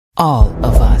All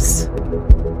of us.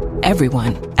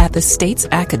 Everyone at the state's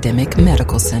academic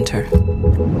medical center.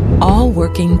 All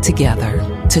working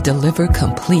together to deliver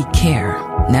complete care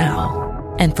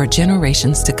now and for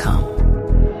generations to come.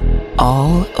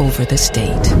 All over the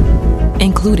state,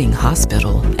 including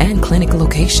hospital and clinic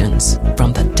locations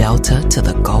from the Delta to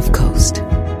the Gulf Coast.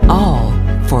 All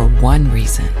for one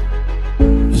reason.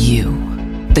 You,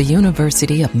 the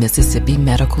University of Mississippi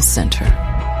Medical Center.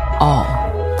 All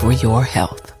for your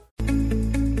health.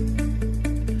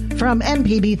 From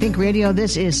MPB Think Radio,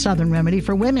 this is Southern Remedy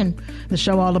for Women, the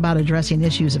show all about addressing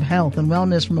issues of health and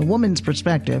wellness from a woman's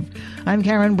perspective. I'm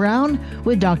Karen Brown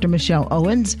with Dr. Michelle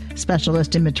Owens,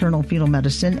 specialist in maternal fetal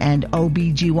medicine and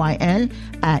OBGYN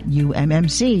at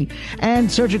UMMC,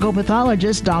 and surgical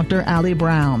pathologist Dr. Ali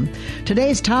Brown.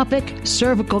 Today's topic,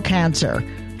 cervical cancer.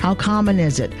 How common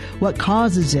is it? What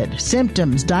causes it?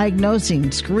 Symptoms, diagnosing,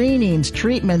 screenings,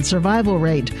 treatment, survival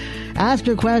rate. Ask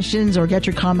your questions or get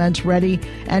your comments ready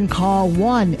and call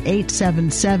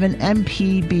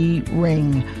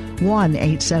 1-877-MPB-RING.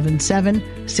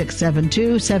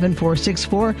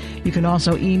 1-877-672-7464. You can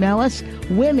also email us,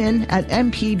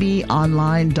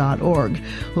 women@mpbonline.org.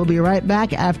 We'll be right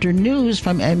back after news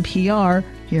from NPR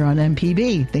here on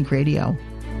MPB Think Radio.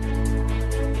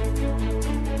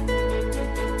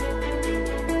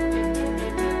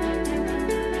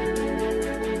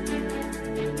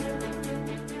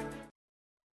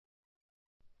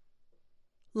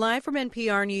 Live from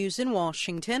NPR News in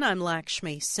Washington, I'm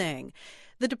Lakshmi Singh.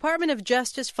 The Department of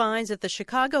Justice finds that the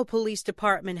Chicago Police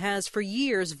Department has for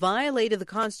years violated the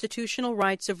constitutional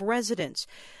rights of residents.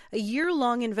 A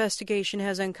year-long investigation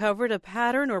has uncovered a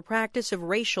pattern or practice of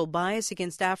racial bias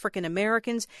against African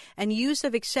Americans and use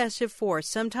of excessive force,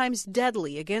 sometimes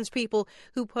deadly, against people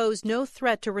who pose no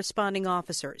threat to responding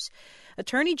officers.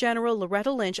 Attorney General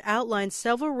Loretta Lynch outlined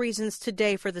several reasons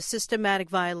today for the systematic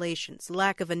violations: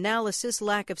 lack of analysis,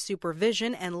 lack of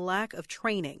supervision, and lack of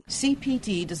training.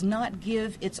 CPD does not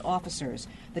give its officers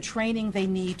the training they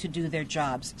need to do their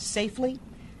jobs safely,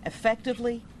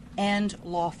 effectively, and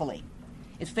lawfully.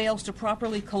 It fails to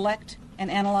properly collect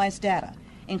and analyze data,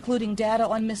 including data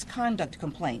on misconduct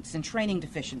complaints and training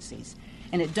deficiencies.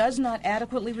 And it does not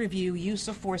adequately review use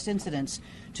of force incidents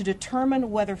to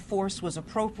determine whether force was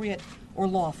appropriate or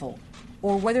lawful,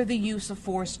 or whether the use of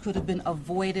force could have been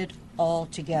avoided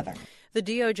altogether. The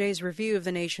DOJ's review of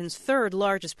the nation's third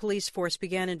largest police force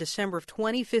began in December of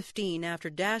 2015 after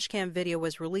dashcam video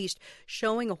was released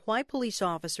showing a white police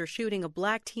officer shooting a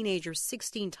black teenager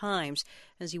 16 times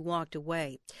as he walked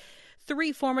away.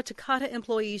 3 former Takata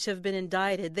employees have been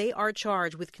indicted. They are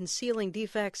charged with concealing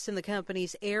defects in the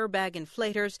company's airbag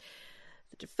inflators.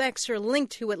 The defects are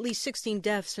linked to at least 16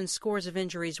 deaths and scores of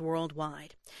injuries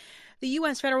worldwide. The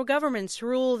U.S. federal government's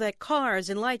rule that cars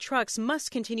and light trucks must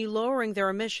continue lowering their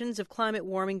emissions of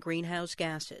climate-warming greenhouse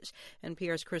gases.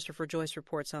 NPR's Christopher Joyce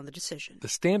reports on the decision. The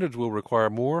standards will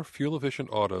require more fuel-efficient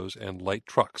autos and light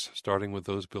trucks, starting with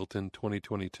those built in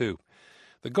 2022.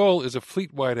 The goal is a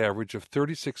fleet-wide average of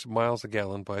 36 miles a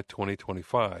gallon by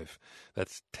 2025.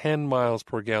 That's 10 miles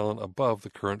per gallon above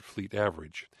the current fleet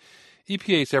average.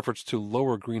 EPA's efforts to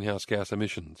lower greenhouse gas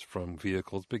emissions from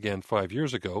vehicles began 5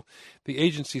 years ago. The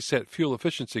agency set fuel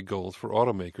efficiency goals for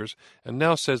automakers and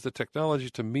now says the technology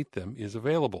to meet them is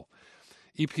available.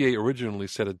 EPA originally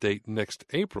set a date next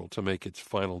April to make its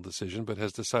final decision, but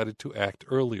has decided to act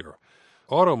earlier.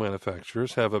 Auto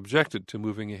manufacturers have objected to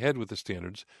moving ahead with the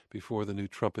standards before the new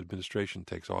Trump administration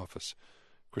takes office.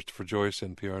 Christopher Joyce,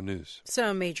 NPR News.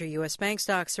 Some major U.S. bank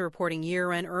stocks are reporting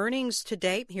year-end earnings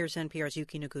today. Here's NPR's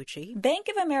Yuki Noguchi. Bank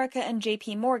of America and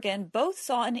J.P. Morgan both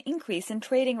saw an increase in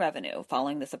trading revenue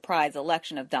following the surprise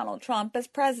election of Donald Trump as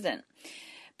president.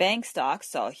 Bank stocks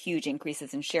saw huge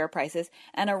increases in share prices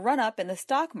and a run-up in the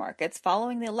stock markets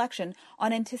following the election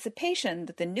on anticipation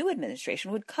that the new administration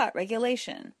would cut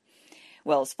regulation.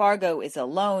 Wells Fargo is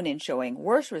alone in showing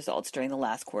worse results during the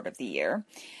last quarter of the year.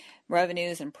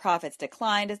 Revenues and profits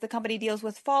declined as the company deals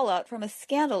with fallout from a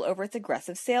scandal over its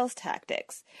aggressive sales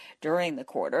tactics. During the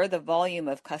quarter, the volume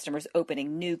of customers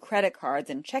opening new credit cards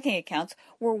and checking accounts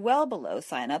were well below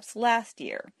sign-ups last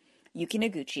year. Yuki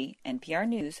Noguchi, NPR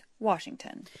News,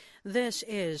 Washington. This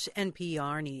is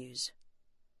NPR News.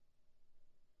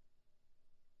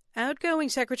 Outgoing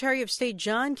Secretary of State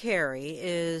John Kerry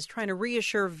is trying to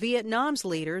reassure Vietnam's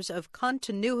leaders of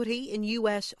continuity in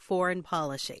U.S. foreign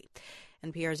policy.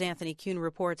 NPR's Anthony Kuhn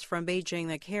reports from Beijing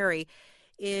that Kerry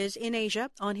is in Asia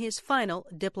on his final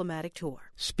diplomatic tour.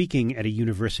 Speaking at a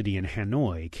university in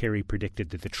Hanoi, Kerry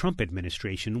predicted that the Trump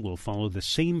administration will follow the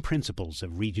same principles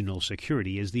of regional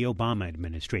security as the Obama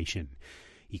administration.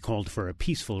 He called for a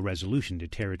peaceful resolution to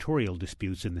territorial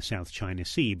disputes in the South China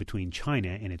Sea between China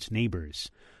and its neighbors.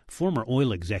 Former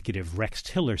oil executive Rex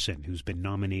Tillerson, who's been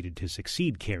nominated to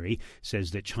succeed Kerry,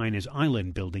 says that China's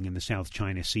island building in the South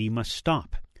China Sea must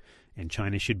stop, and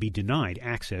China should be denied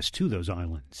access to those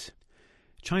islands.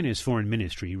 China's foreign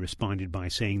ministry responded by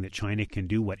saying that China can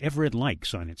do whatever it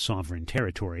likes on its sovereign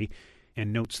territory,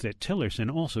 and notes that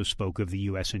Tillerson also spoke of the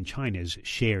U.S. and China's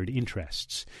shared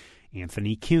interests.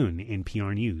 Anthony Kuhn,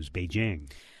 NPR News,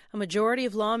 Beijing. A majority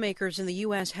of lawmakers in the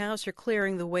U.S. House are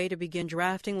clearing the way to begin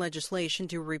drafting legislation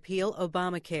to repeal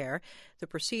Obamacare. The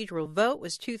procedural vote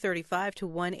was 235 to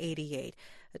 188.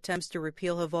 Attempts to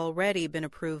repeal have already been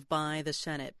approved by the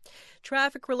Senate.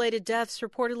 Traffic-related deaths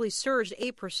reportedly surged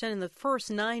 8% in the first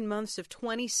 9 months of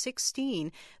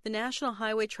 2016. The National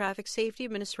Highway Traffic Safety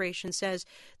Administration says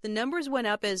the numbers went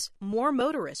up as more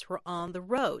motorists were on the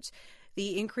roads.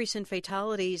 The increase in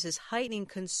fatalities is heightening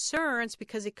concerns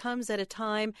because it comes at a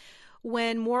time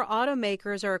when more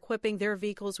automakers are equipping their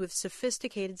vehicles with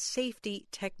sophisticated safety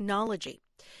technology.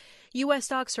 U.S.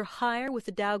 stocks are higher, with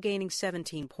the Dow gaining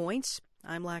 17 points.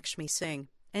 I'm Lakshmi Singh,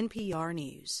 NPR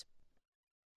News.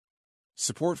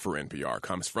 Support for NPR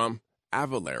comes from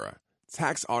Avalara,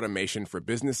 tax automation for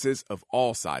businesses of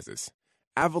all sizes.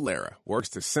 Avalara works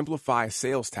to simplify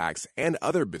sales tax and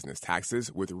other business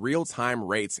taxes with real-time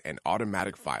rates and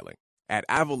automatic filing at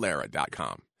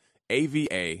avalara.com.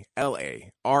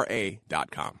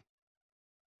 AVALARA.com.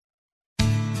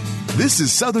 This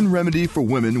is Southern Remedy for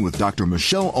Women with Dr.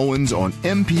 Michelle Owens on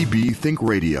MPB Think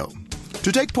Radio.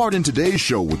 To take part in today's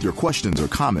show with your questions or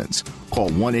comments, call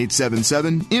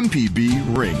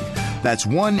 1-877-MPB-RING. That's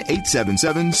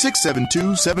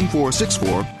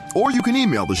 1-877-672-7464, or you can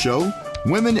email the show,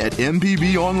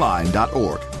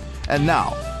 women@mpbonline.org. And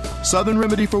now, Southern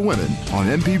Remedy for Women on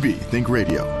MPB Think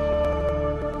Radio.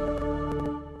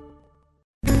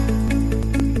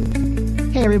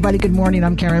 Hey, everybody. Good morning.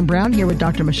 I'm Karen Brown here with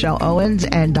Dr. Michelle Owens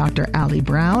and Dr. Allie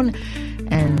Brown.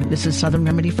 And this is Southern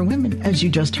Remedy for Women. As you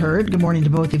just heard, good morning to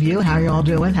both of you. How are you all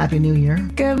doing? Happy New Year.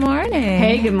 Good morning.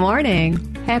 Hey, good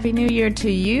morning. Happy New Year to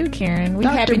you, Karen. We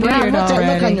Dr. Happy Brown, New Year what's already.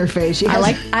 that look on your face? I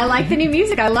like the new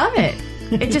music. I love it.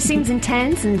 It just seems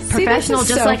intense and professional, this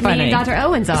is just so like funny. me and Dr.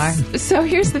 Owens are. So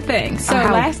here's the thing.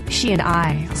 She and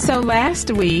I. So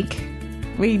last week,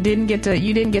 you didn't get to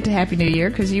Happy New Year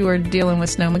because you were dealing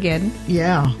with Snowmageddon.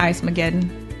 Yeah. Ice-mageddon.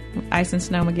 Ice and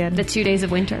Snowmageddon. The 2 days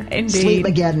of winter. Indeed.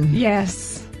 Sleepmageddon.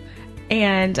 Yes.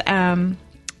 And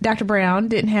Dr. Brown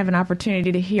didn't have an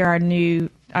opportunity to hear our new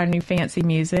fancy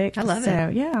music. I love it. So,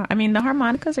 yeah. I mean, the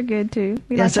harmonicas are good, too.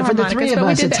 We Yeah, like so the for the three of harmonicas, but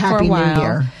we us, did it's that for a Happy New while.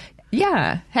 Year.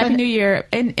 Yeah. Happy New Year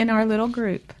in our little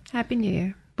group. Happy New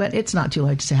Year. But it's not too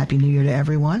late to say Happy New Year to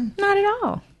everyone. Not at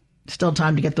all. Still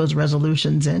time to get those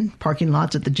resolutions in. Parking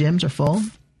lots at the gyms are full.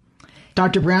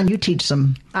 Dr. Brown, you teach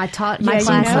some. I taught my Yeah,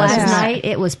 class you know last that. night.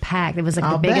 It was packed. It was like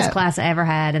I'll the biggest bet. class I ever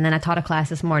had. And then I taught a class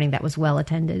this morning that was well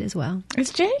attended as well.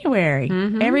 It's January.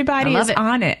 Everybody I love is it.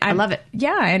 on it. I love it.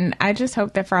 Yeah, and I just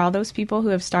hope that for all those people who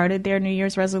have started their New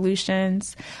Year's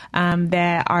resolutions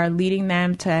that are leading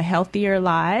them to healthier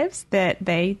lives, that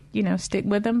they, stick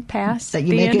with them past That you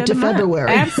the make end it of to the month.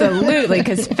 February. Absolutely,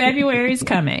 because February's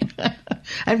coming.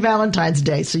 And Valentine's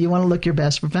Day, so you want to look your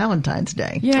best for Valentine's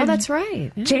Day. Yeah, Oh, that's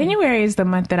right. Yeah. January is the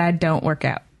month that I don't work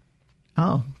out.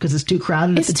 Oh, because it's too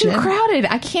crowded It's at the too gym? crowded.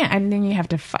 I can't. And then you have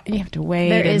to wait.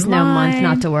 There in is no month line.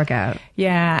 not to work out.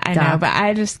 Yeah, I know, but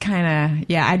I just kind of,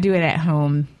 I do it at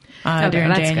home during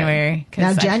that's January. 'cause Now,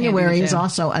 I can't do the January is gym.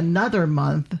 also another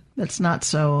month that's not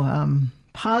so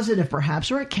positive, perhaps,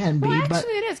 or it can be. Well, but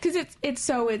actually, it is because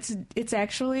it's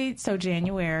actually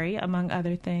January, among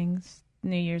other things.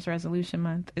 New Year's resolution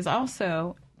month is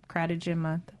also crowded gym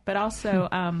month, but also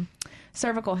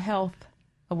cervical health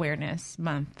awareness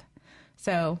month.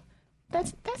 So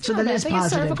that's So not that a is bad thing. It's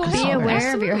positive, cervical 'cause Be health. aware of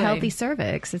your Absolutely. healthy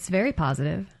cervix. It's very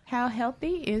positive. How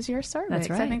healthy is your cervix? That's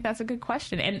right. I think that's a good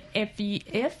question. And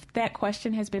if that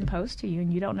question has been posed to you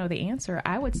and you don't know the answer,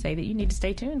 I would say that you need to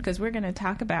stay tuned because we're going to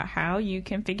talk about how you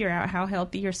can figure out how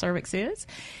healthy your cervix is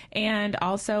and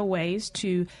also ways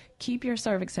to keep your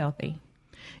cervix healthy.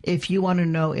 if you want to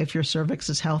know if your cervix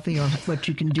is healthy or what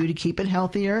you can do to keep it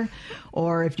healthier,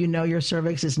 or if you know your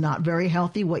cervix is not very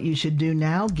healthy, what you should do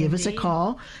now, give us a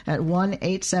call at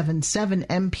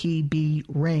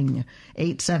 1-877-MPB-RING,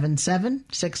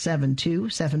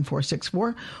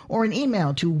 877-672-7464, or an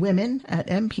email to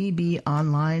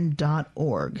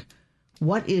women@mpbonline.org.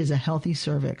 What is a healthy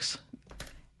cervix?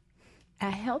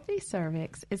 A healthy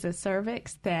cervix is a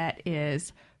cervix that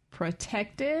is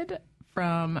protected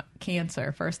from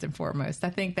cancer, first and foremost. I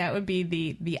think that would be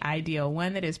the ideal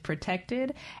one, that is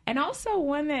protected, and also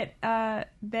one that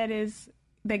is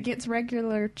gets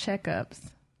regular checkups.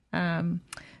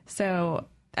 So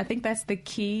I think that's the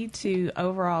key to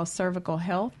overall cervical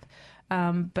health.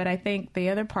 But I think the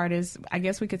other part is, I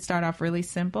guess we could start off really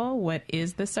simple. What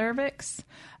is the cervix?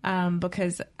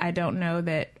 Because I don't know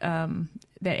that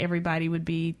that everybody would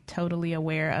be totally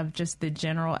aware of just the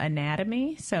general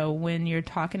anatomy. So when you're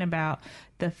talking about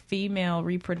the female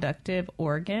reproductive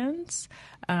organs,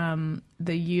 the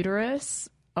uterus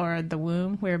or the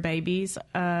womb where babies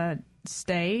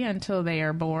stay until they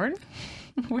are born.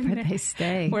 Where they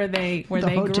stay. Where they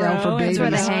hotel grow. For babies. That's where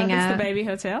they hang out. It's the baby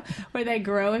hotel. Where they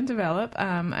grow and develop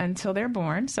until they're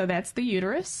born. So that's the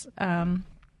uterus.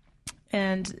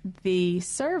 And the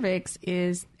cervix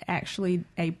is actually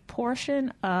a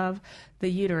portion of the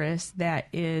uterus that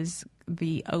is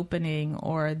the opening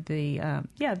or the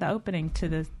opening to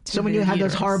the So when you have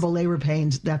those horrible labor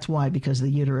pains, that's why, because the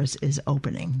uterus is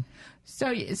opening.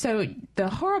 So the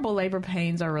horrible labor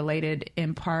pains are related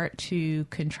in part to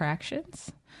contractions.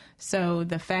 So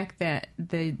the fact that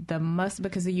the muscle,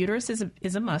 because the uterus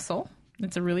is a muscle,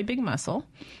 it's a really big muscle,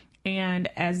 and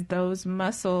as those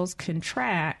muscles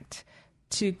contract,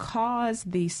 to cause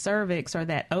the cervix or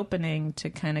that opening to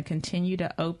kind of continue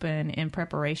to open in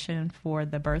preparation for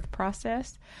the birth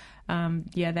process,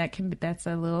 that's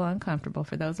a little uncomfortable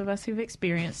for those of us who've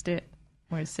experienced it.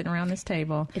 We're sitting around this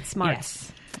table. It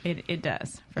smarts. Yes, it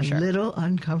does, for A sure. little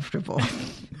uncomfortable.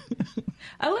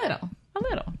 A little,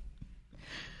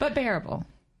 but bearable.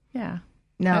 Yeah.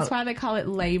 Now, that's why they call it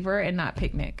labor and not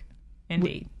picnic.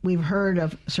 Indeed. We've heard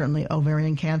of certainly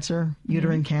ovarian cancer,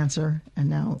 uterine cancer, and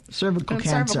now cervical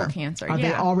cancer. Cervical cancer, Are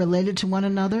they all related to one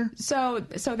another? So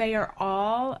they are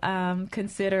all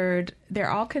considered.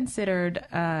 They're all considered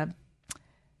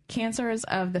cancers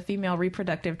of the female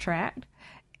reproductive tract,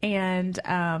 and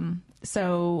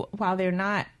so while they're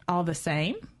not all the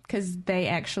same, because they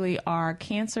actually are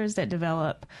cancers that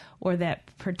develop or that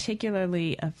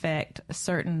particularly affect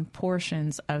certain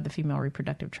portions of the female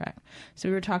reproductive tract. So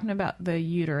we were talking about the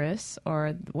uterus,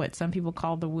 or what some people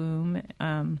call the womb.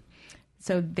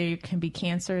 So there can be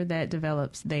cancer that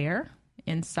develops there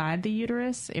inside the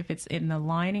uterus. If it's in the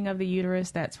lining of the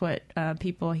uterus, that's what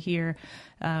people here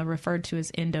referred to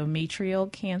as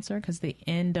endometrial cancer, because the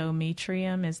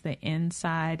endometrium is the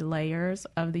inside layers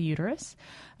of the uterus.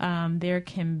 There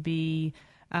can be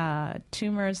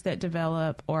tumors that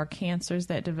develop or cancers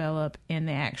that develop in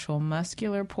the actual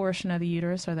muscular portion of the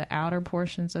uterus or the outer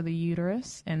portions of the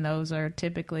uterus, and those are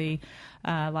typically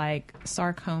like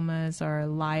sarcomas or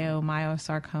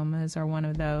leiomyosarcomas are one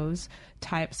of those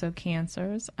types of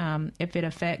cancers. If it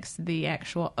affects the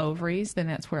actual ovaries, then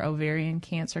that's where ovarian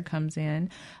cancer comes in.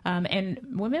 And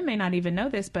women may not even know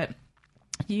this, but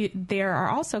there are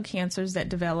also cancers that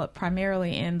develop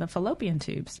primarily in the fallopian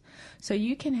tubes. So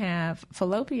you can have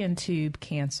fallopian tube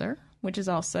cancer, which is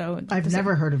also... I've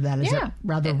never heard of that. Is it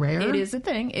rather rare? It is a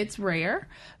thing. It's rare.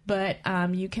 But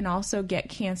you can also get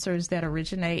cancers that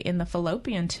originate in the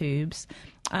fallopian tubes.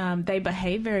 They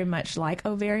behave very much like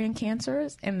ovarian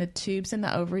cancers, and the tubes and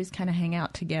the ovaries kind of hang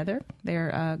out together.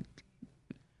 They're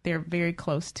very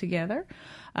close together.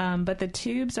 But the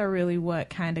tubes are really what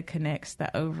kind of connects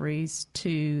the ovaries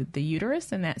to the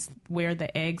uterus, and that's where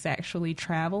the eggs actually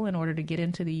travel in order to get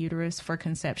into the uterus for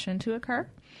conception to occur.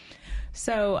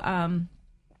 So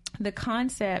the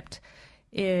concept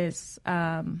is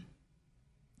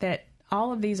that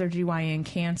all of these are GYN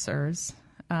cancers,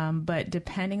 but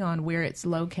depending on where it's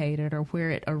located or where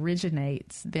it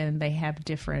originates, then they have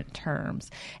different terms.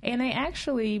 And they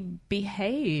actually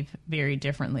behave very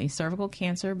differently. Cervical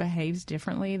cancer behaves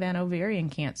differently than ovarian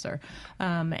cancer.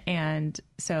 And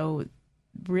so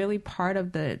really part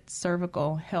of the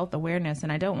cervical health awareness,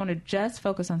 and I don't want to just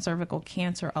focus on cervical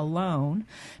cancer alone,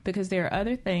 because there are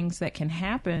other things that can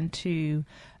happen to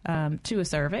a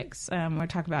cervix. We're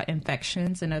talking about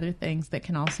infections and other things that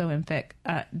can also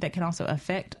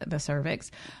affect the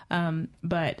cervix.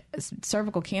 But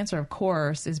cervical cancer, of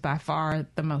course, is by far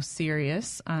the most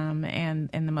serious and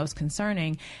the most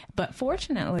concerning. But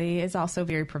fortunately, is also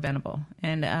very preventable.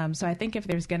 And so I think if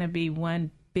there's going to be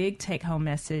one big take-home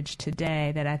message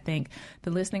today that I think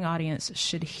the listening audience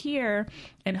should hear,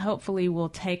 and hopefully will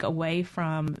take away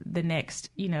from the next,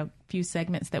 few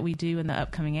segments that we do in the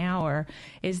upcoming hour,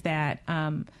 is that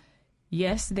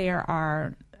yes, there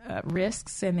are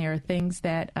risks and there are things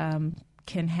that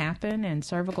can happen, and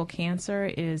cervical cancer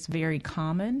is very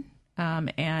common,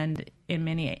 and in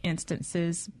many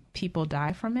instances people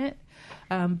die from it,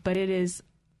 but it is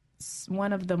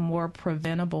one of the more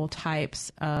preventable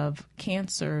types of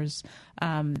cancers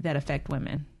that affect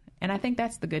women. And I think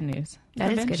that's the good news.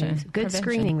 That is good news. Good Prevention.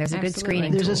 screening. There's a good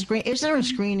screening There's tool. Is there a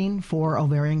screening for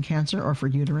ovarian cancer or for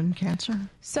uterine cancer?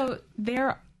 So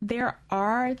there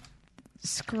are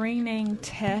screening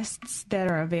tests that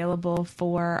are available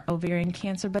for ovarian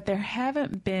cancer, but there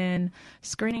haven't been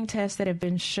screening tests that have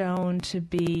been shown to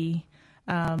be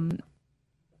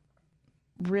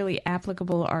really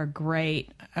applicable or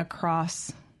great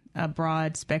across a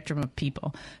broad spectrum of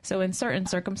people. So in certain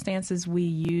circumstances, we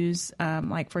use,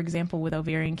 like for example, with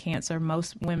ovarian cancer,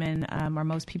 most women or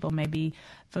most people may be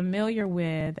familiar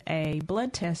with a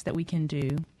blood test that we can do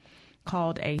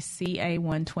called a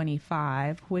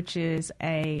CA-125, which is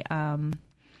a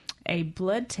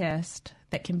blood test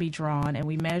that can be drawn, and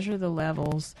we measure the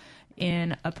levels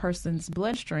in a person's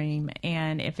bloodstream,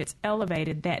 and if it's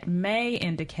elevated, that may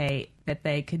indicate that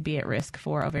they could be at risk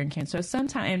for ovarian cancer. So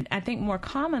sometimes, and I think more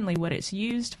commonly what it's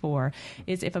used for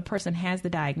is if a person has the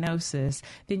diagnosis,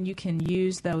 then you can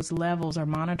use those levels or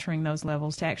monitoring those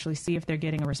levels to actually see if they're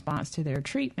getting a response to their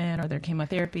treatment or their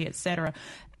chemotherapy, et cetera.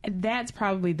 That's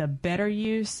probably the better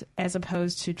use as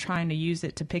opposed to trying to use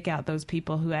it to pick out those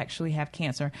people who actually have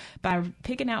cancer. By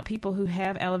picking out people who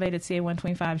have elevated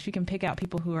CA-125, you can pick out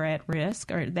people who are at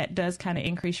risk, or that does kind of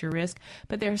increase your risk.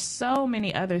 But there's so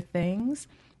many other things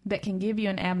that can give you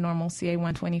an abnormal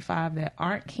CA-125 that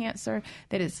aren't cancer,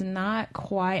 that it's not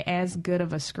quite as good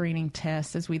of a screening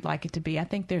test as we'd like it to be. I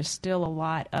think there's still a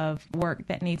lot of work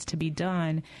that needs to be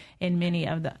done in many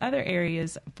of the other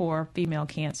areas for female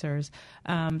cancers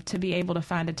to be able to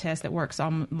find a test that works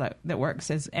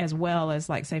as well as,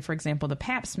 like, say, for example, the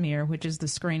Pap smear, which is the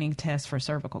screening test for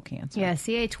cervical cancer. Yeah,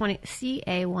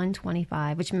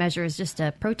 CA-125, which measures just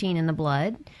a protein in the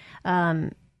blood.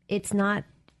 It's not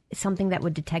something that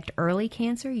would detect early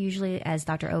cancer. Usually, as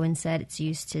Dr. Owens said, it's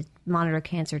used to monitor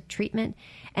cancer treatment.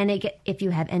 And if you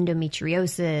have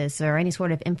endometriosis or any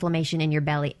sort of inflammation in your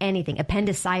belly, anything,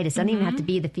 appendicitis, doesn't even have to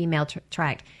be the female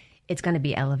tract, it's going to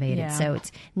be elevated. Yeah. So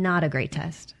it's not a great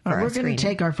test. We're going to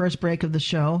take our first break of the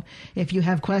show. If you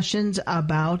have questions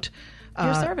about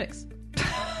your cervix.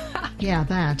 Yeah,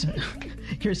 that.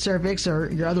 Your cervix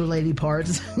or your other lady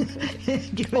parts.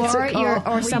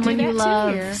 or someone who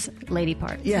loves lady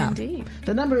parts. Yeah. Indeed.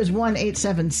 The number is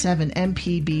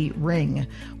 1-877-MPB-RING,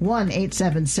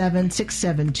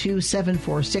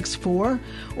 1-877-672-7464,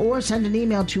 or send an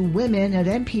email to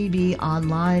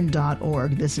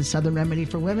women@mpbonline.org. This is Southern Remedy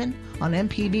for Women on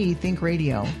MPB Think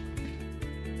Radio.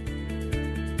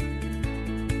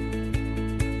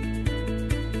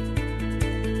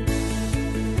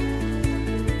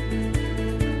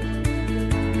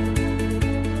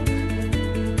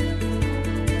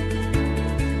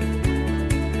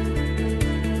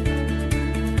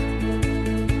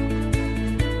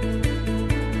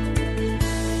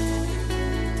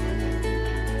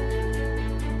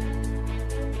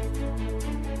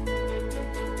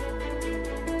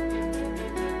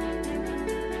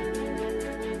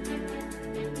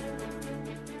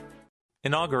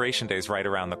 Inauguration Day is right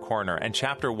around the corner, and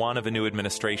Chapter 1 of a new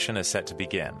administration is set to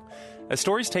begin. As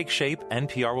stories take shape,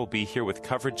 NPR will be here with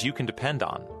coverage you can depend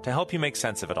on to help you make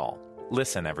sense of it all.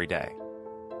 Listen every day.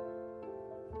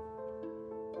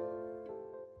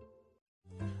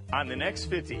 On the next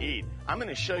Fit to Eat, I'm going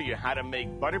to show you how to make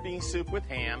butterbean soup with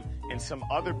ham and some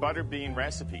other butterbean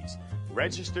recipes.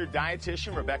 Registered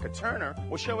dietitian Rebecca Turner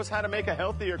will show us how to make a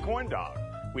healthier corn dog.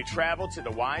 We traveled to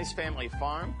the Wise Family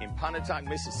Farm in Pontotoc,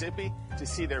 Mississippi to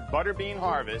see their butterbean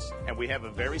harvest, and we have a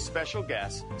very special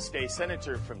guest, State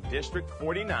Senator from District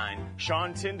 49,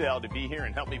 Sean Tyndall, to be here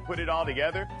and help me put it all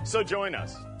together. So join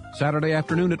us. Saturday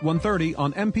afternoon at 1:30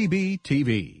 on MPB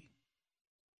TV.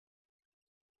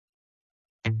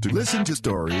 To listen to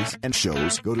stories and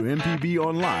shows, go to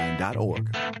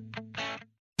mpbonline.org.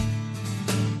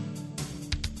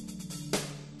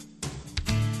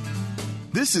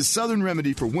 This is Southern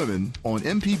Remedy for Women on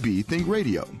MPB Think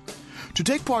Radio. To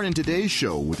take part in today's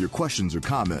show with your questions or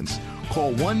comments,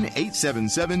 call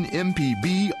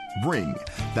 1-877-MPB-RING.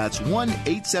 That's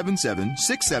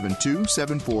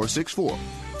 1-877-672-7464.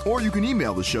 Or you can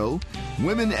email the show,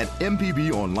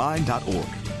 women@mpbonline.org.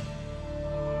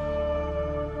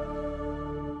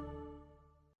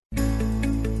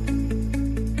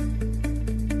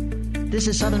 This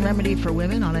is Southern Remedy for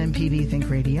Women on MPB Think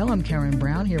Radio. I'm Karen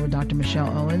Brown here with Dr. Michelle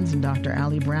Owens and Dr.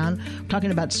 Allie Brown. We're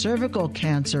talking about cervical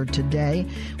cancer today.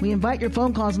 We invite your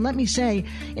phone calls, and let me say,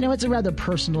 it's a rather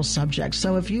personal subject.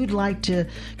 So if you'd like to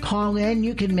call in,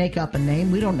 you can make up a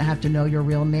name. We don't have to know your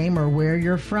real name or where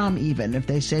you're from even. If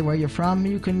they say where you're from,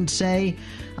 you can say,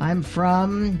 I'm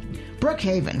from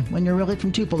Brookhaven, when you're really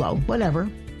from Tupelo, whatever.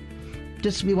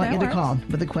 Just we want you to call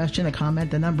with a question, a comment.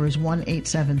 The number is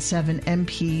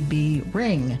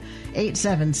 1-877-MPB-RING,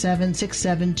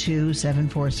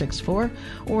 877-672-7464,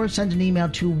 or send an email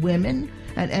to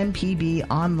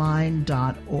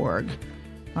women@mpbonline.org.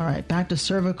 All right, back to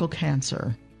cervical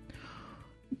cancer.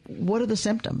 What are the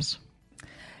symptoms?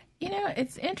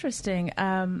 It's interesting.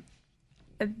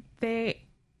 They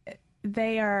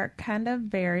are kind of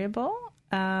variable.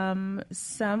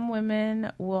 Some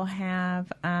women will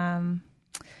have, and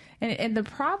the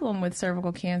problem with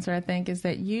cervical cancer, I think, is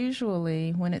that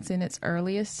usually when it's in its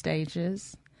earliest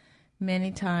stages,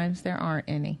 many times there aren't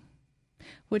any,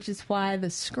 which is why the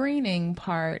screening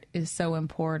part is so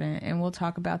important. And we'll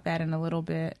talk about that in a little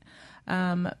bit.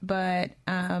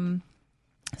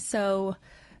 So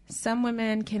some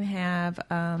women can have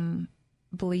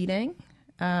bleeding,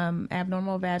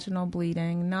 abnormal vaginal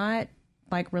bleeding, not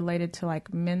like related to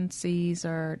like menses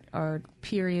or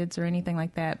periods or anything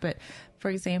like that. But for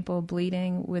example,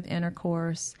 bleeding with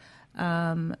intercourse,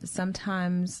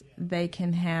 sometimes they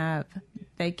can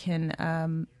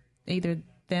either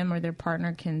them or their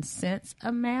partner can sense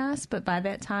a mass, but by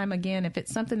that time, again, if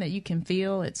it's something that you can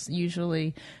feel, it's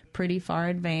usually pretty far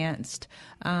advanced.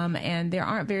 And there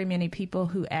aren't very many people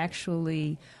who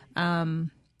actually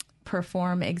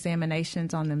perform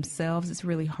examinations on themselves. It's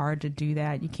really hard to do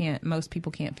that. Most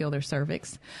people can't feel their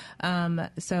cervix.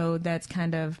 So that's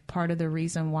kind of part of the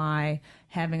reason why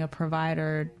having a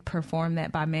provider perform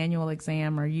that bimanual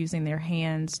exam or using their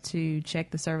hands to check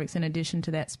the cervix, in addition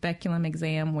to that speculum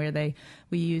exam where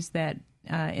we use that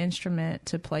instrument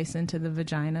to place into the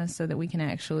vagina so that we can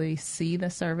actually see the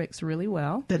cervix really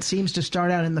well. That seems to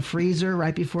start out in the freezer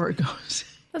right before it goes.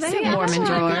 Well, they have warming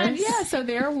drawers. Yeah, so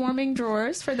there are warming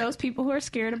drawers for those people who are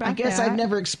scared about that. I guess I've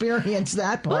never experienced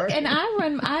that part. Look, and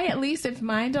I at least, if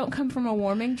mine don't come from a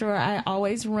warming drawer, I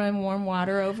always run warm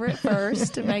water over it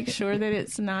first to make sure that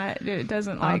it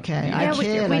doesn't like... Okay, yeah, we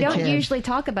don't usually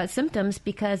talk about symptoms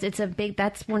because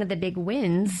that's one of the big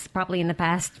wins probably in the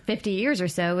past 50 years or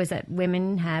so is that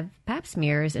women have pap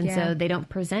smears, and so they don't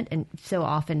present so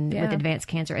often with advanced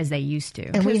cancer as they used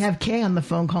to. And we have Kay on the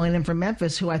phone calling in from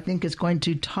Memphis, who I think is going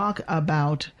to talk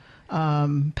about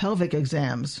pelvic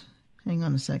exams. Hang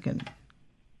on a second.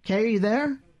 Kay, are you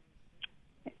there?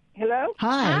 Hello?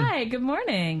 Hi, good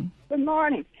morning. Good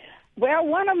morning. Well,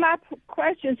 one of my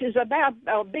questions is about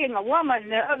being a woman.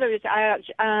 The other is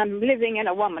I'm living in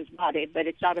a woman's body, but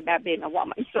it's not about being a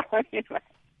woman. So anyway.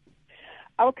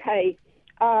 Okay.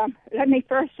 Let me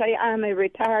first say I'm a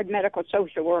retired medical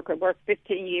social worker. Worked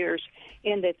 15 years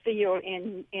in the field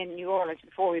in New Orleans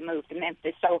before we moved to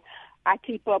Memphis. So I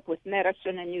keep up with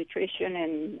medicine and nutrition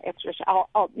and exercise.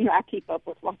 I keep up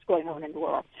with what's going on in the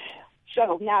world.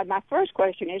 So now my first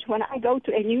question is, when I go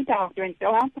to a new doctor and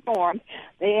fill out the form,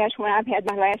 they ask when I've had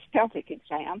my last pelvic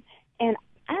exam, and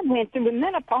I went through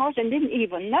menopause and didn't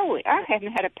even know it. I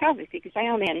haven't had a pelvic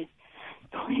exam in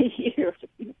 20 years,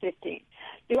 15.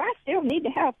 Do I still need to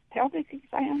have a pelvic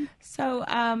exam? So,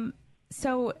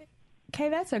 Kay,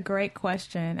 that's a great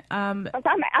question. I'm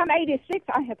 86.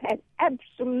 I have had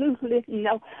absolutely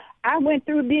no. I went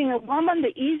through being a woman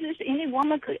the easiest any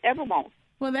woman could ever want.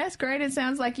 Well, that's great. It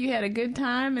sounds like you had a good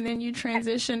time, and then you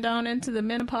transitioned on into the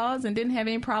menopause and didn't have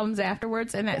any problems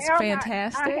afterwards, and that's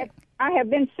fantastic. I have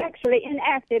been sexually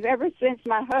inactive ever since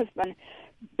my husband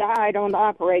died on the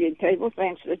operating table,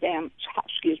 thanks to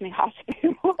the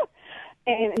hospital.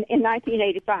 And in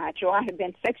 1985, so I have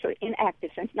been sexually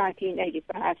inactive since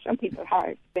 1985. Some people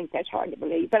think that's hard to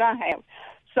believe, but I have.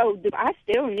 So do I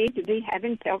still need to be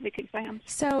having pelvic exams?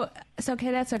 So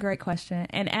okay, that's a great question.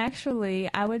 And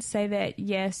actually, I would say that,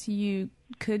 yes, you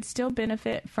could still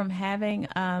benefit from having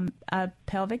a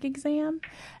pelvic exam.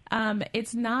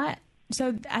 It's not...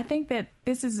 So I think that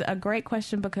this is a great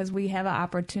question because we have an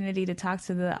opportunity to talk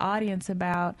to the audience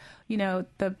about,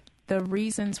 the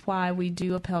reasons why we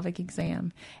do a pelvic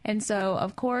exam. And so,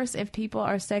 of course, if people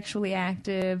are sexually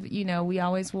active, we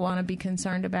always want to be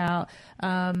concerned about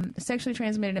sexually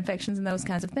transmitted infections and those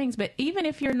kinds of things. But even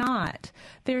if you're not,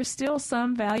 there's still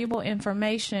some valuable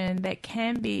information that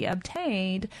can be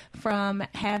obtained from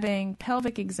having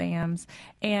pelvic exams.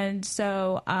 And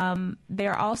so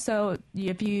there also,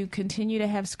 if you continue to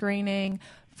have screening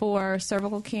for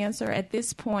cervical cancer at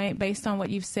this point, based on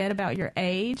what you've said about your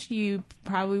age, you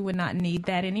probably would not need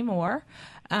that anymore.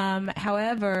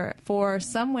 However, for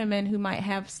some women who might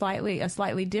have a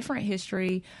slightly different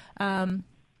history,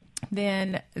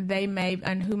 then they may,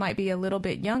 and who might be a little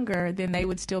bit younger, then they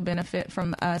would still benefit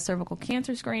from cervical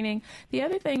cancer screening. The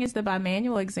other thing is the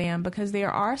bimanual exam, because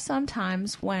there are some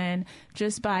times when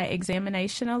just by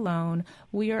examination alone,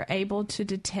 we are able to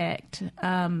detect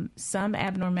some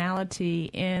abnormality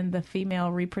in the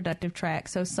female reproductive tract.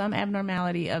 So some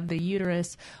abnormality of the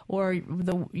uterus or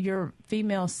your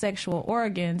female sexual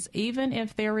organs, even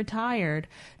if they're retired,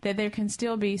 that there can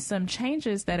still be some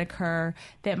changes that occur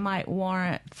that might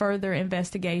warrant further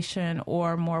investigation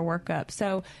or more workup.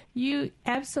 So you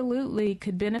absolutely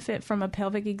could benefit from a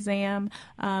pelvic exam.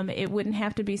 It wouldn't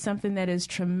have to be something that is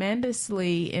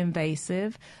tremendously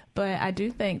invasive, but I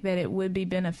do think that it would be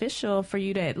beneficial for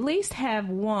you to at least have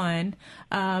one,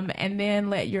 and then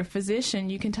let your physician,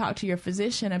 you can talk to your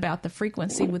physician about the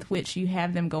frequency with which you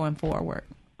have them going forward.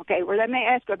 Okay, well, let me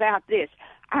ask about this.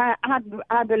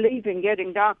 I believe in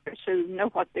getting doctors who know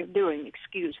what they're doing,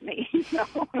 excuse me. So,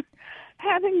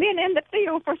 having been in the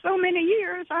field for so many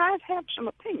years, I have some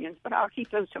opinions, but I'll keep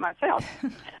those to myself.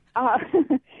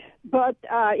 But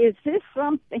is this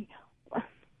something...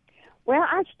 Well,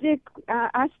 I stick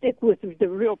with the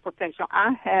real professional.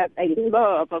 I have a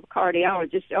love of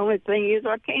cardiologists. The only thing is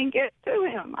I can't get to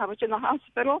him. I was in the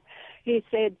hospital. He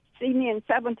said, see me in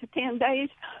 7 to 10 days.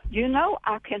 You know,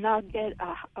 I cannot get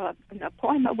an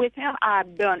appointment with him.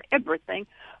 I've done everything.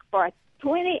 For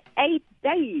 28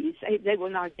 days, they will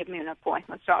not give me an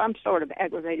appointment. So I'm sort of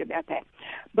aggravated about that.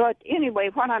 But anyway,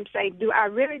 what I'm saying, do I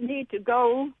really need to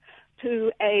go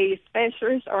to a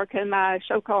specialist, or can my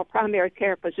so-called primary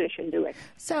care physician do it?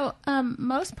 So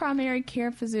most primary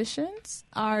care physicians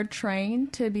are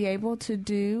trained to be able to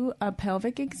do a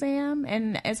pelvic exam.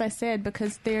 And as I said,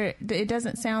 because it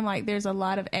doesn't sound like there's a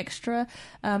lot of extra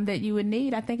that you would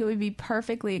need, I think it would be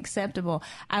perfectly acceptable.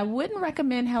 I wouldn't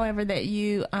recommend, however, that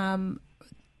you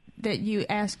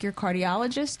ask your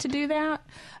cardiologist to do that.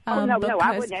 No,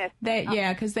 I wouldn't ask.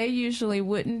 Because they usually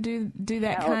wouldn't do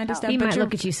that kind of stuff. He might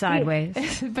look at you sideways.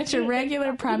 But your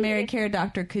regular primary care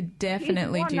doctor could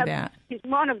definitely do that. He's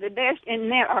one of the best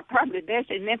or probably the best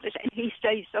in Memphis, and he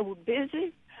stays so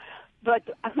busy. But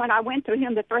when I went to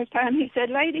him the first time, he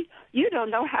said, "Lady, you don't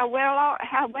know how well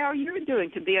you're doing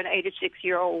to be an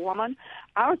 86-year-old woman.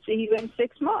 I'll see you in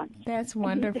 6 months." That's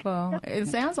wonderful. It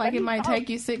sounds like it might take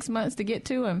you 6 months to get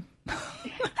to him.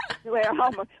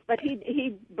 Well, but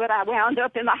I wound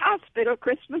up in the hospital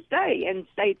Christmas Day and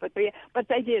stayed for 3. But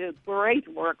they did a great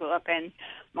workup, and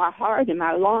my heart and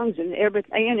my lungs and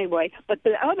everything anyway. But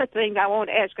the other thing I want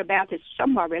to ask about is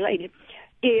somewhat related.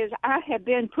 Is I have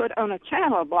been put on a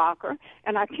channel blocker,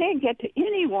 and I can't get to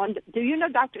anyone. Do you know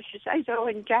Dr. Shiseizo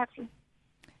in Jackson?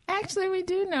 Actually, we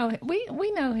do know.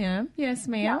 We know him. Yes,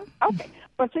 ma'am. Yeah. Okay.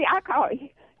 But see, I call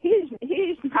he's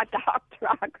my doctor.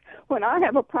 When I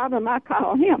have a problem, I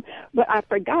call him. But I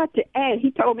forgot to add.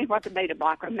 He told me what the beta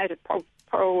blocker,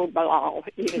 metoprolol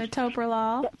is.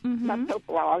 Metoprolol. Mm-hmm.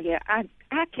 Metoprolol. Yeah. I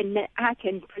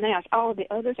can pronounce all the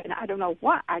others, and I don't know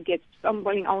why I get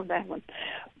stumbling on that one.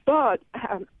 But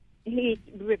he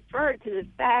referred to the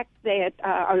fact that,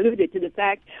 alluded to the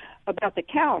fact about the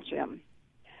calcium.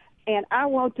 And I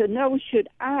want to know, should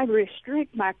I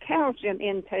restrict my calcium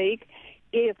intake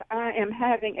if I am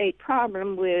having a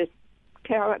problem with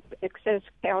excess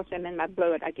calcium in my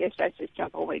blood? I guess that's the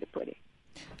simple way to put it.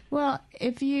 Well,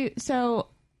 if you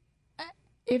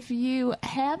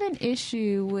have an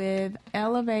issue with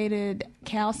elevated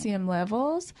calcium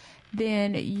levels,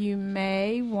 then you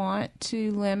may want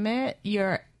to limit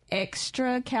your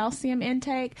extra calcium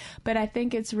intake. But I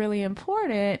think it's really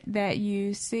important that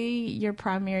you see your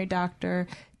primary doctor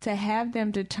to have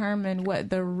them determine what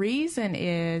the reason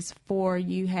is for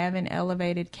you having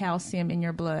elevated calcium in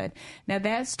your blood. Now,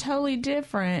 that's totally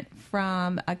different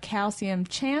from a calcium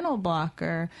channel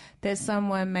blocker that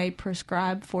someone may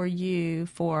prescribe for you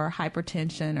for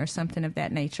hypertension or something of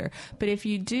that nature. But if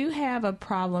you do have a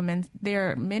problem, and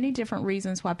there are many different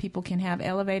reasons why people can have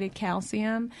elevated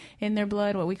calcium in their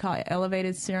blood, what we call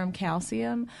elevated serum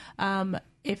calcium,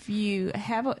 if you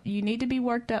have you need to be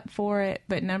worked up for it.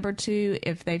 But number two,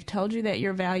 if they've told you that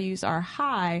your values are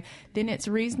high, then it's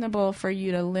reasonable for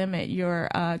you to limit your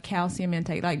calcium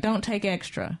intake. Like, don't take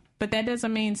extra. But that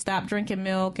doesn't mean stop drinking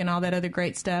milk and all that other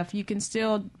great stuff. You can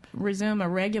still resume a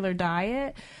regular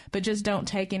diet, but just don't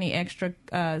take any extra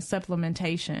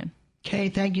supplementation. Kay,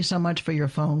 thank you so much for your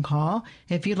phone call.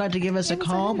 If you'd like to give us a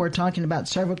call, we're talking about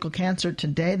cervical cancer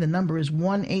today. The number is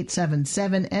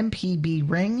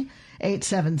 1-877-MPB-RING,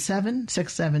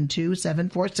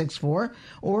 877-672-7464,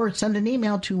 or send an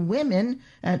email to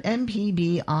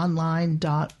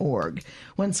women@mpbonline.org.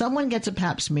 When someone gets a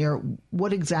pap smear,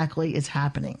 what exactly is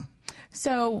happening?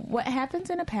 So what happens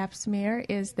in a pap smear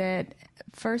is that,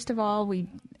 first of all,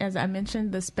 as I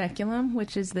mentioned, the speculum,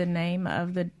 which is the name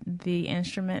of the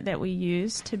instrument that we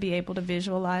use to be able to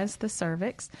visualize the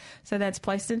cervix. So that's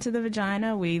placed into the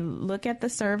vagina. We look at the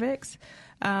cervix.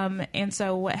 And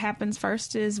so what happens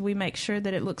first is we make sure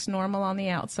that it looks normal on the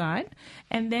outside.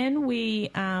 And then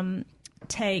we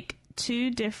take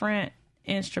two different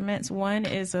instruments. One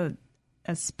is a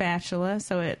spatula,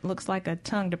 so it looks like a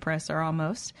tongue depressor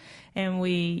almost, and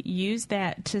we use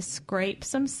that to scrape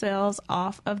some cells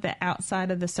off of the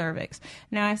outside of the cervix.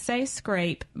 Now I say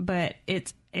scrape, but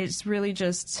it's really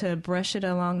just to brush it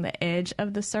along the edge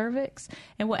of the cervix,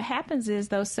 and what happens is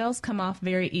those cells come off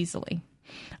very easily.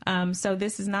 So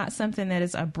this is not something that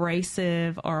is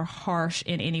abrasive or harsh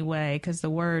in any way, because the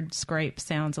word scrape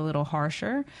sounds a little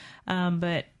harsher.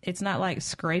 But it's not like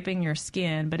scraping your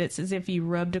skin, but it's as if you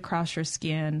rubbed across your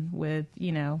skin with,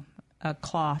 a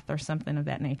cloth or something of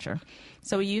that nature.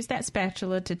 So we use that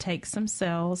spatula to take some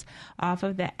cells off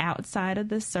of the outside of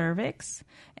the cervix.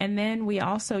 And then we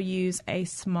also use a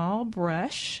small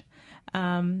brush,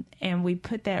 and we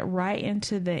put that right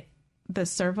into the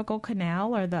cervical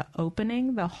canal, or the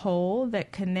opening, the hole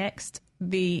that connects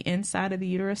the inside of the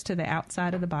uterus to the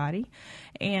outside of the body.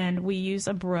 And we use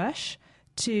a brush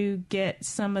to get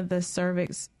some of the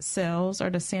cervix cells, or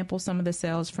to sample some of the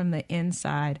cells from the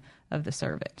inside of the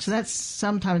cervix. So that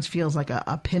sometimes feels like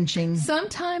a pinching.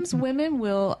 Sometimes women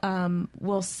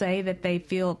will say that they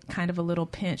feel kind of a little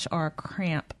pinch or a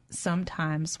cramp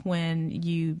sometimes when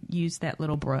you use that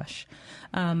little brush.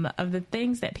 Of the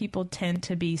things that people tend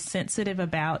to be sensitive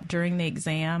about during the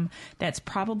exam, that's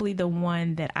probably the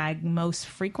one that I most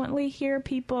frequently hear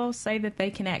people say that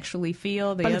they can actually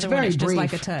feel. The other one is just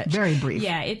like a touch. Very brief.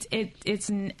 Yeah, it's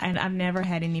and I've never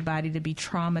had anybody to be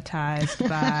traumatized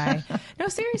by. No,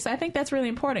 seriously, I think that's really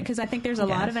important, because I think there's a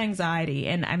lot of anxiety,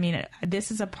 and I mean,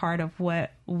 this is a part of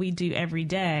what we do every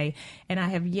day, and I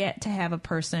have yet to have a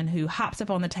person who hops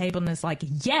up on the table and is like,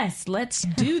 yes, let's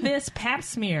do this pap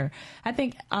smear. I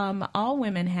think all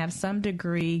women have some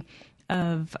degree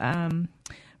of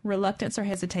reluctance or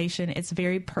hesitation. It's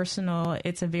very personal.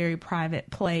 It's a very private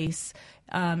place.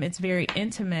 It's very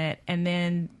intimate. And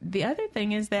then the other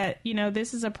thing is that,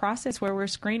 this is a process where we're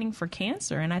screening for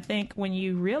cancer. And I think when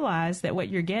you realize that what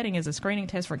you're getting is a screening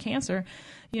test for cancer,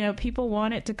 people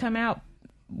want it to come out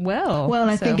well. And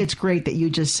I think it's great that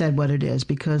you just said what it is,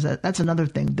 because that's another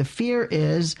thing. The fear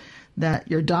is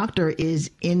that your doctor is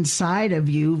inside of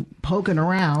you poking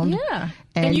around. Yeah.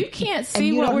 And you can't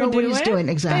see what we're doing. You don't know what he's doing.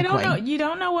 Exactly. They don't know. You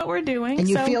don't know what we're doing. And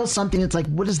you feel something. It's like,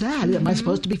 what is that? Mm-hmm. Am I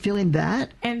supposed to be feeling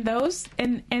that? And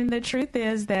the truth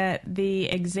is that the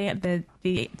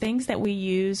things that we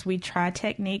use, we try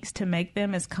techniques to make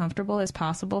them as comfortable as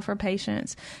possible for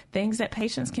patients. Things that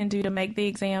patients can do to make the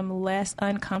exam less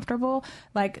uncomfortable,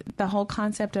 like the whole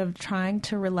concept of trying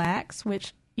to relax,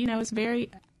 which, is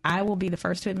very, I will be the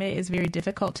first to admit, is very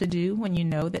difficult to do when you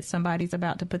know that somebody's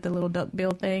about to put the little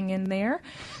duckbill thing in there.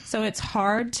 So it's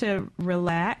hard to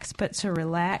relax, but to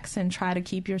relax and try to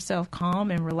keep yourself calm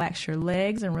and relax your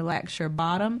legs and relax your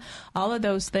bottom. All of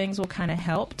those things will kind of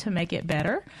help to make it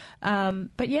better.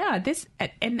 But yeah,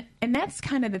 and that's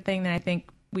kind of the thing that I think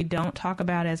we don't talk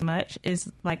about as much,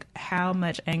 is like how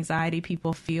much anxiety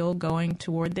people feel going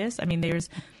toward this. I mean, there's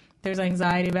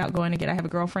anxiety about going to get, I have a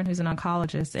girlfriend who's an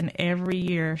oncologist, and every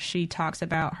year she talks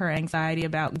about her anxiety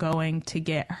about going to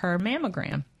get her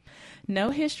mammogram. No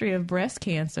history of breast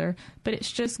cancer, but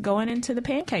it's just going into the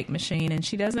pancake machine, and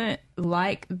she doesn't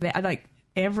like that. Like,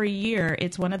 every year,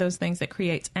 it's one of those things that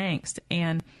creates angst.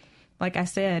 And like I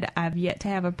said, I've yet to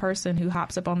have a person who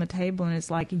hops up on the table and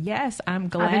is like, yes, I'm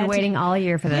glad. I've been waiting all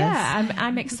year for this. Yeah,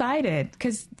 I'm excited,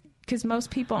 because most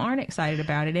people aren't excited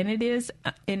about it, and it is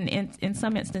in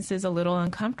some instances a little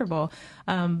uncomfortable.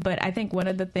 But I think one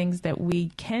of the things that we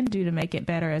can do to make it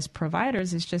better as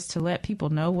providers is just to let people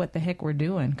know what the heck we're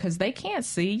doing, because they can't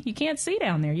see. You can't see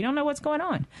down there. You don't know what's going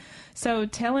on. So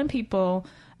telling people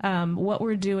what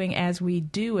we're doing as we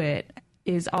do it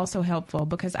is also helpful,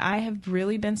 because I have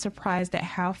really been surprised at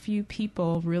how few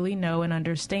people really know and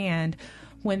understand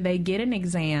when they get an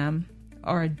exam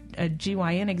or a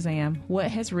GYN exam, what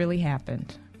has really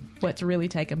happened, what's really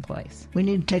taken place. We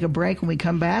need to take a break. When we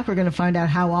come back, we're going to find out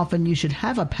how often you should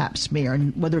have a pap smear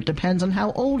and whether it depends on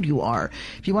how old you are.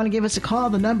 If you want to give us a call,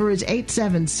 the number is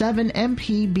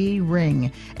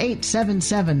 877-MPB-RING,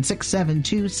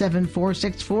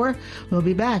 877-672-7464. We'll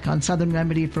be back on Southern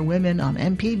Remedy for Women on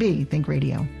MPB Think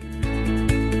Radio.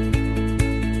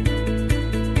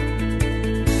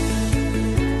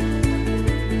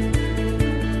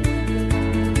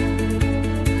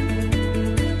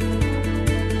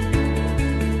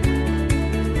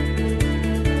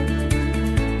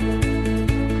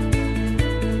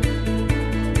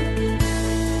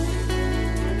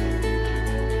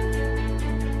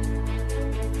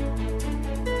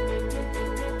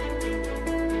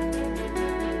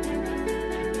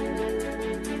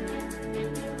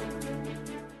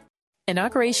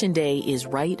 Inauguration Day is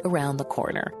right around the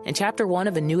corner, and Chapter 1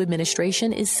 of a new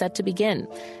administration is set to begin.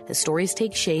 As stories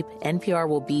take shape, NPR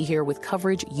will be here with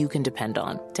coverage you can depend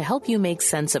on to help you make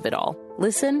sense of it all.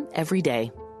 Listen every day.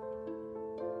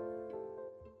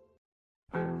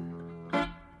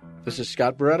 This is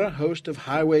Scott Beretta, host of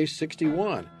Highway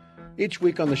 61. Each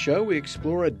week on the show, we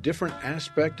explore a different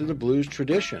aspect of the blues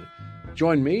tradition.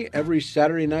 Join me every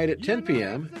Saturday night at 10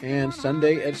 p.m. and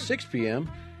Sunday at 6 p.m.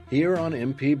 here on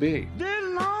MPB. This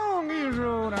long is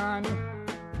road on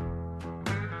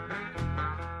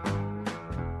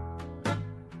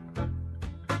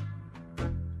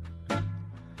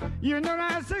you know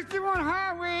that 61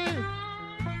 highway.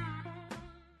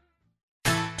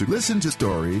 To listen to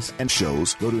stories and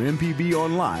shows, go to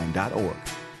mpbonline.org.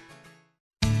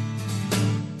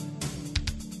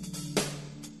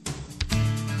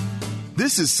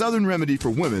 This is Southern Remedy for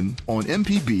Women on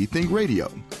MPB Think Radio.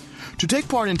 To take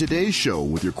part in today's show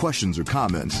with your questions or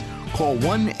comments, call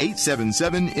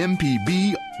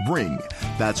 1-877-MPB-RING.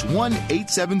 That's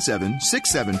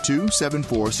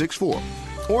 1-877-672-7464.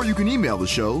 Or you can email the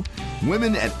show,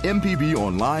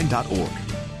 women@mpbonline.org.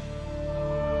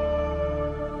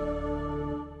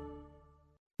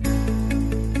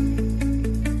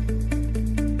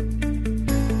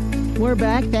 We're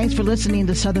back. Thanks for listening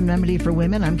to Southern Remedy for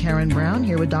Women. I'm Karen Brown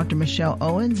here with Dr. Michelle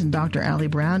Owens and Dr. Allie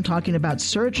Brown talking about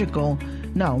cervical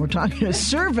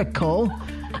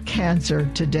cancer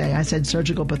today. I said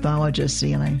surgical pathologist,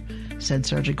 see, and I said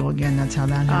surgical again. That's how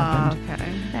that happened. Oh,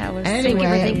 okay. That was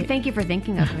anyway. Thank you for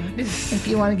thinking of me. If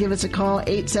you want to give us a call,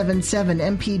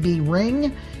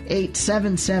 877-MPB-RING,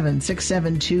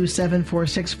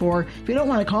 877-672-7464. If you don't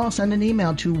want to call, send an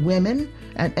email to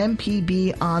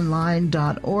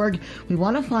women@mpbonline.org. We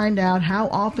want to find out how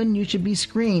often you should be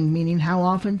screened, meaning how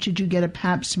often should you get a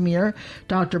pap smear,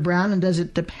 Dr. Brown, and does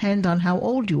it depend on how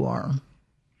old you are?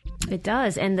 It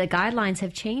does, and the guidelines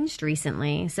have changed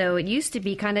recently. So it used to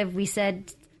be we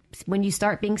said when you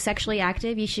start being sexually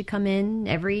active, you should come in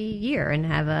every year and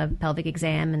have a pelvic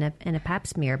exam and a pap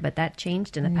smear, but that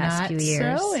changed in the past few years.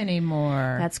 Not so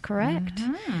anymore. That's correct.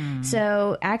 Mm-hmm.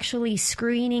 So actually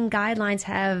screening guidelines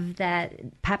have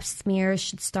that pap smears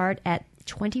should start at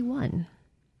 21.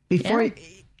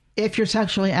 If you're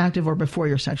sexually active or before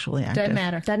you're sexually active.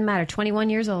 Doesn't matter. 21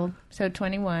 years old. So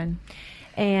 21.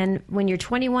 And when you're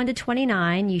 21 to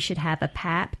 29, you should have a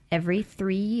pap every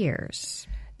 3 years.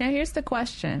 Now, here's the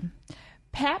question.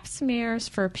 Pap smears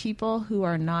for people who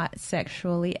are not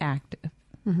sexually active.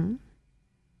 Mm-hmm.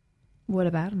 What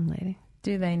about them, lady?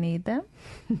 Do they need them?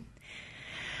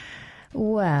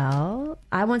 Well,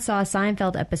 I once saw a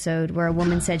Seinfeld episode where a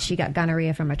woman said she got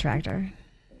gonorrhea from a tractor.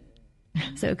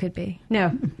 So it could be.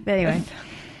 No, but anyway.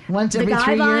 Once every 3 years?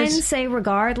 The guidelines say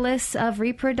regardless of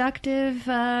reproductive,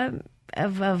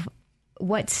 of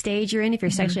what stage you're in, if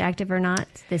you're sexually active or not,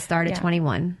 they start at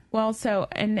 21. Well, so,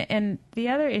 and the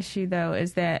other issue, though,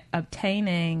 is that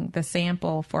obtaining the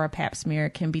sample for a pap smear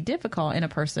can be difficult in a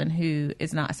person who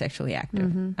is not sexually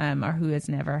active, or who has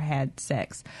never had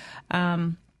sex.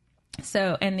 So,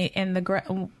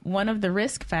 one of the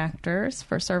risk factors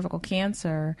for cervical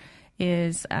cancer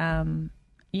is,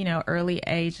 early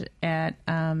age at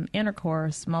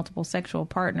intercourse, multiple sexual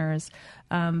partners.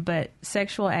 But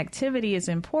sexual activity is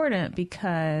important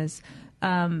because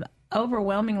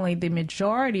overwhelmingly the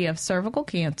majority of cervical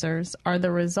cancers are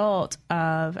the result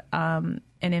of an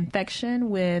infection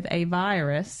with a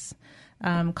virus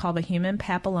called the human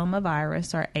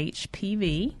papillomavirus, or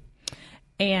HPV.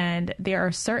 And there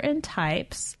are certain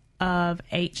types of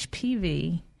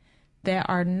HPV that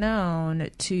are known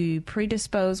to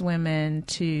predispose women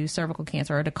to cervical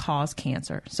cancer or to cause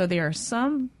cancer. So there are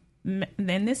some,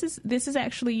 and this is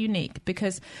actually unique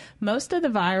because most of the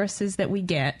viruses that we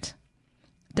get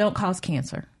don't cause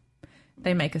cancer.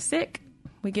 They make us sick.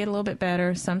 We get a little bit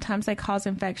better. Sometimes they cause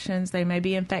infections. They may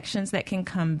be infections that can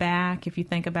come back. If you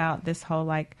think about this whole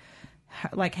like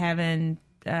having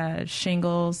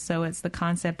shingles, so it's the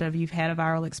concept of you've had a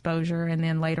viral exposure and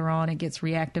then later on it gets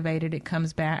reactivated, it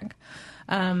comes back.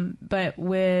 But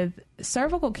with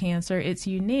cervical cancer, it's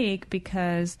unique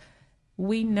because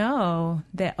we know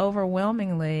that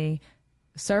overwhelmingly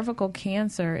cervical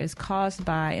cancer is caused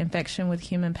by infection with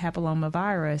human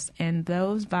papillomavirus, and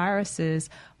those viruses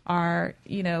are,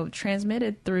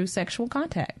 transmitted through sexual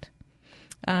contact.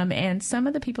 And some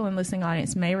of the people in the listening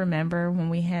audience may remember when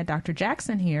we had Dr.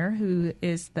 Jackson here, who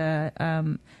is the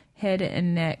head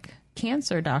and neck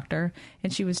cancer doctor,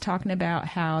 and she was talking about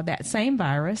how that same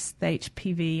virus, the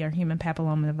HPV or human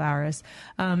papillomavirus,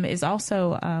 is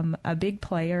also a big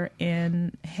player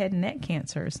in head and neck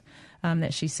cancers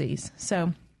that she sees.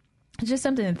 So just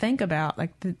something to think about,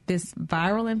 like this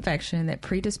viral infection that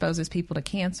predisposes people to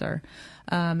cancer.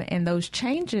 And those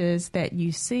changes that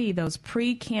you see, those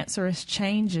precancerous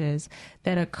changes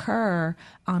that occur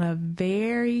on a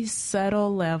very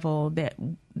subtle level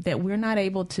that we're not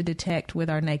able to detect with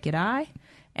our naked eye,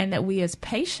 and that we as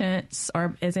patients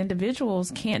or as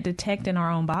individuals can't detect in our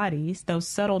own bodies, those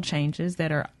subtle changes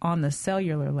that are on the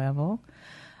cellular level.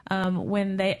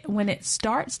 When it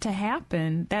starts to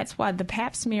happen, that's why the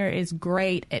Pap smear is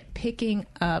great at picking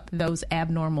up those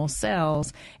abnormal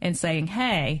cells and saying,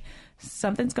 hey,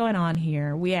 something's going on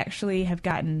here. We actually have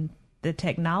gotten, the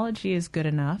technology is good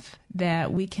enough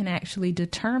that we can actually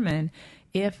determine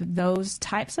if those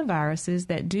types of viruses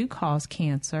that do cause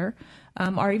cancer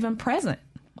are even present,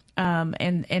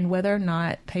 and whether or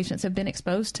not patients have been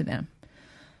exposed to them.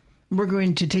 We're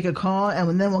going to take a call,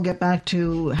 and then we'll get back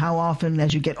to how often,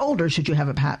 as you get older, should you have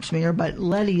a Pap smear. But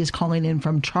Letty is calling in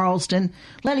from Charleston.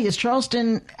 Letty, is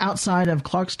Charleston outside of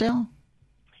Clarksdale?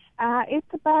 It's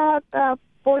about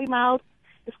 40 miles.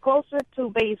 It's closer to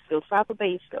Batesville, south of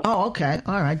Batesville. Oh, okay.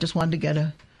 All right. Just wanted to get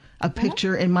a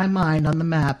picture in my mind on the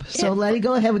map. So, Letty,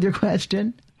 go ahead with your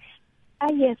question.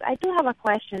 Yes, I do have a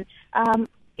question.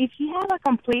 If you have a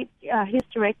complete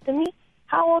hysterectomy,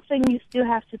 how often you still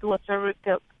have to do a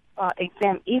cervical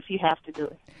exam if you have to do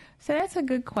it? So that's a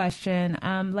good question,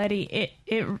 Letty.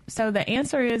 So the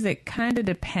answer is it kind of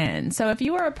depends. So if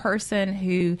you are a person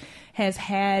who has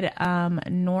had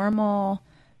normal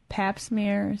Pap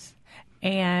smears,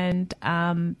 and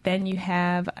then you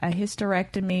have a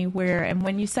hysterectomy and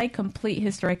when you say complete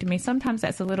hysterectomy, sometimes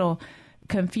that's a little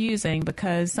confusing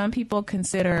because some people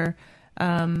consider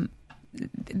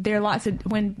there are lots of,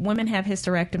 when women have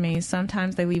hysterectomies,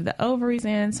 sometimes they leave the ovaries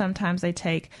in, sometimes they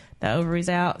take the ovaries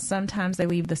out, sometimes they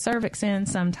leave the cervix in,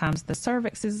 sometimes the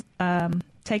cervix is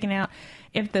taken out.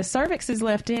 If the cervix is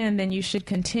left in, then you should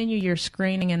continue your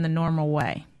screening in the normal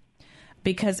way.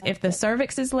 Because if the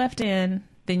cervix is left in,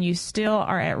 then you still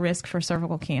are at risk for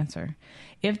cervical cancer.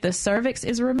 If the cervix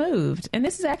is removed, and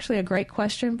this is actually a great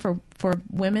question for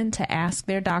women to ask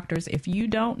their doctors if you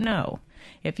don't know.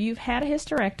 If you've had a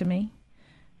hysterectomy,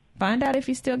 find out if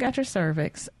you still got your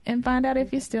cervix, and find out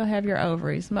if you still have your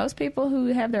ovaries. Most people who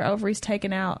have their ovaries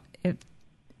taken out,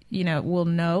 will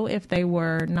know if they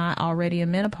were not already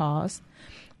in menopause.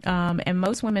 And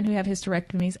most women who have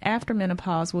hysterectomies after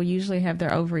menopause will usually have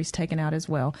their ovaries taken out as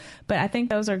well. But I think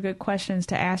those are good questions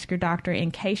to ask your doctor in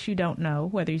case you don't know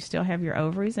whether you still have your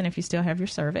ovaries and if you still have your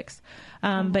cervix.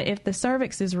 But if the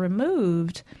cervix is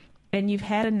removed and you've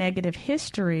had a negative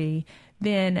history,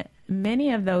 then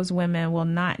many of those women will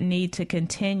not need to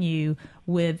continue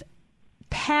with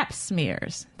Pap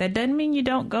smears. That doesn't mean you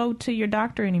don't go to your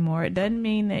doctor anymore. It doesn't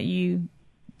mean that you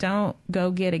don't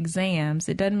go get exams.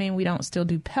 It doesn't mean we don't still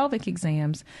do pelvic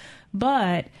exams,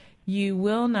 but you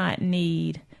will not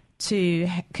need to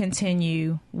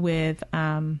continue with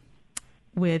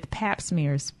Pap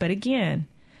smears. But again,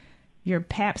 your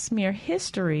Pap smear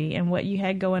history and what you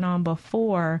had going on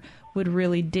before would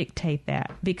really dictate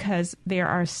that, because there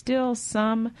are still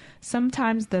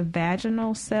sometimes the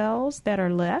vaginal cells that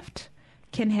are left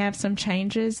can have some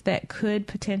changes that could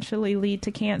potentially lead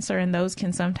to cancer, and those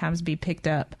can sometimes be picked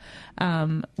up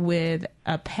with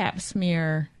a Pap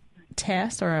smear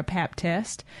test, or a Pap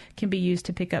test can be used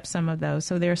to pick up some of those.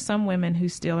 So there are some women who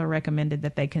still are recommended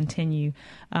that they continue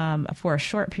for a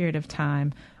short period of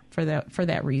time for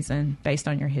that reason, based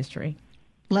on your history.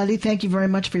 Letty, thank you very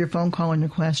much for your phone call and your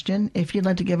question. If you'd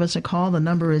like to give us a call, the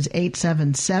number is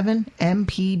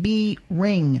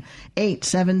 877-MPB-RING,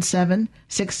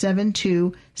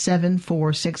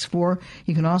 877-672-7464.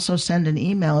 You can also send an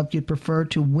email if you'd prefer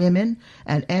to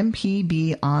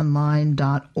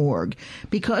women@mpbonline.org.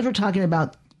 Because we're talking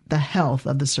about the health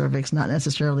of the cervix, not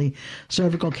necessarily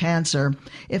cervical cancer.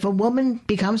 If a woman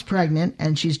becomes pregnant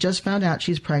and she's just found out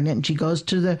she's pregnant and she goes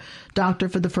to the doctor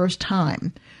for the first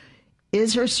time,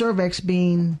 is her cervix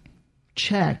being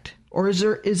checked, or is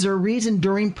there a reason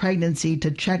during pregnancy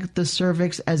to check the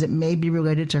cervix as it may be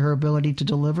related to her ability to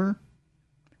deliver?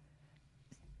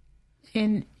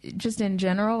 In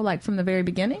general, like from the very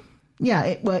beginning? Yeah,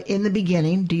 in the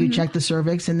beginning, do you check the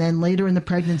cervix, and then later in the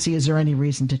pregnancy, is there any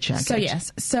reason to check it?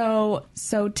 Yes. So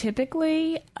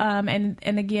typically, and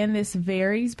again, this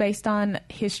varies based on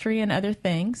history and other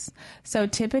things. So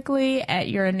typically at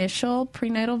your initial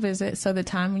prenatal visit, so the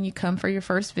time when you come for your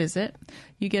first visit,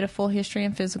 you get a full history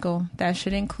and physical. That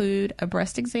should include a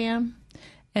breast exam,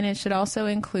 and it should also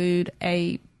include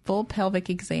a full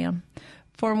pelvic exam.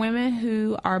 For women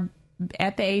who are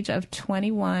at the age of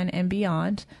 21 and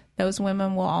beyond, those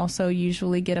women will also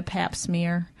usually get a Pap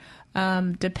smear.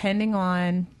 Depending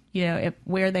on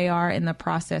where they are in the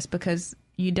process, because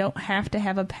you don't have to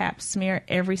have a Pap smear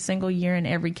every single year in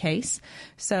every case.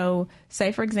 So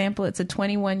say, for example, it's a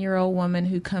 21-year-old woman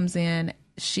who comes in.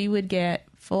 She would get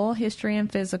full history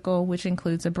and physical, which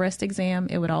includes a breast exam.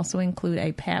 It would also include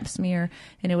a Pap smear,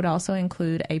 and it would also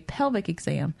include a pelvic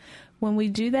exam. When we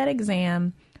do that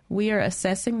exam, we are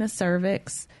assessing the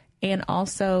cervix and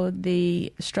also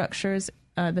the structures,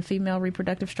 the female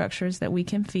reproductive structures that we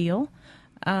can feel.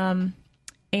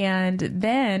 And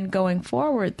then going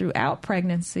forward throughout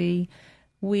pregnancy,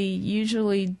 we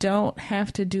usually don't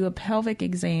have to do a pelvic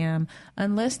exam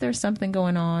unless there's something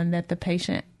going on that the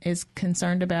patient is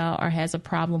concerned about or has a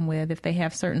problem with. If they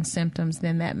have certain symptoms,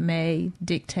 then that may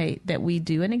dictate that we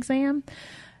do an exam.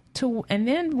 And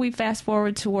then we fast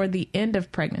forward toward the end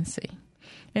of pregnancy.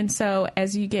 And so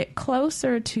as you get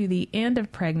closer to the end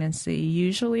of pregnancy,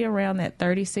 usually around that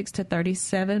 36 to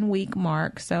 37 week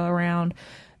mark, so around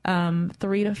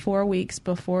 3 to 4 weeks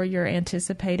before your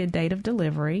anticipated date of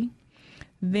delivery,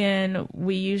 then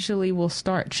we usually will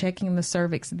start checking the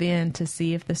cervix then to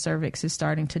see if the cervix is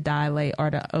starting to dilate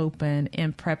or to open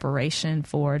in preparation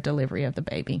for delivery of the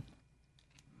baby.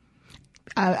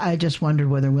 I just wondered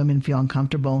whether women feel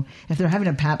uncomfortable if they're having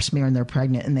a Pap smear and they're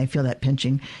pregnant and they feel that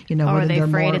pinching. Or are they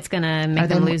afraid it's going to make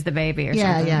them lose the baby or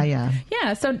something? Yeah.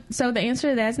 Yeah, so the answer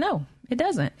to that is no, it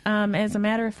doesn't. As a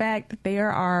matter of fact,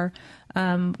 there are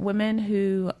women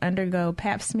who undergo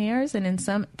Pap smears, and in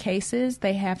some cases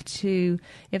they have to,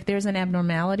 if there's an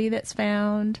abnormality that's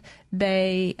found,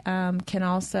 they can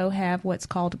also have what's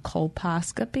called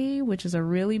colposcopy, which is a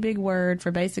really big word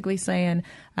for basically saying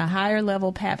a higher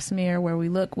level Pap smear where we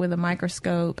look with a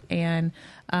microscope and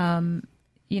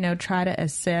try to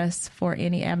assess for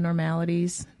any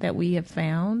abnormalities that we have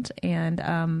found.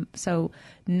 And so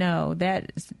no,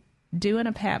 that is doing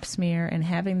a Pap smear and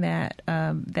having that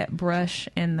brush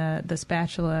and the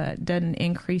spatula doesn't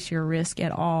increase your risk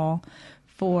at all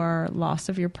for loss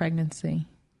of your pregnancy.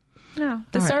 No,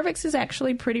 the cervix is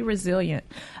actually pretty resilient.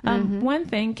 One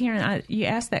thing, Karen, you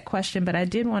asked that question, but I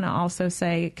did want to also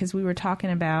say, because we were talking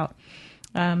about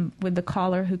with the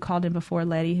caller who called in before,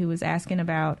 Letty, who was asking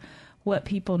about what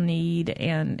people need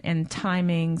and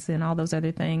timings and all those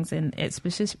other things, and it's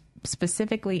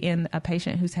specifically in a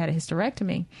patient who's had a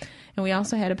hysterectomy. And we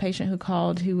also had a patient who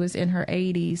called who was in her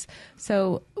 80s.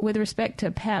 So with respect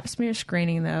to Pap smear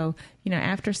screening, though,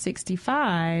 after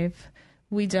 65,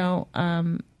 we don't,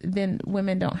 then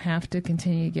women don't have to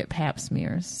continue to get Pap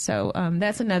smears. So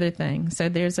that's another thing. So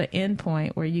there's an end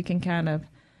point where you can kind of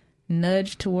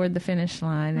nudge toward the finish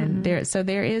line. And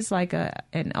there is like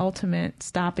an ultimate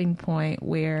stopping point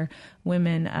where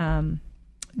women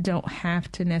don't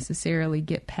have to necessarily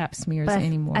get Pap smears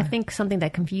anymore. I think something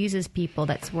that confuses people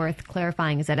that's worth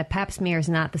clarifying is that a Pap smear is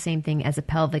not the same thing as a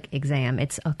pelvic exam.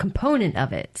 It's a component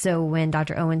of it. So when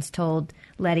Dr. Owens told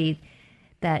Letty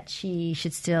that she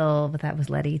should still, but that was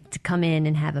Letty, to come in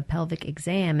and have a pelvic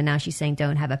exam, and now she's saying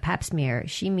don't have a Pap smear,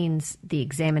 she means the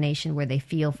examination where they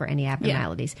feel for any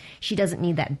abnormalities. Yeah. She doesn't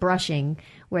need that brushing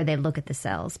where they look at the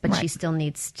cells, but she still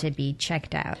needs to be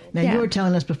checked out. Now, you were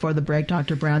telling us before the break,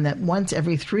 Dr. Brown, that once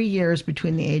every 3 years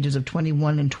between the ages of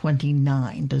 21 and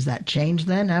 29. Does that change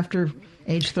then after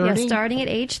age 30? Yeah, starting at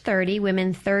age 30,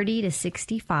 women 30 to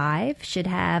 65 should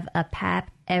have a Pap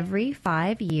every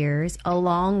 5 years,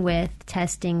 along with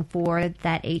testing for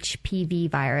that HPV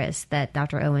virus that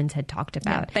Dr. Owens had talked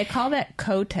about. Yeah, they call that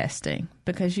co-testing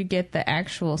because you get the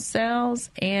actual cells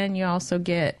and you also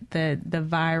get the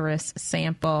virus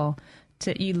sample.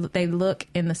 They look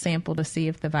in the sample to see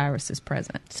if the virus is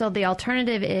present. So the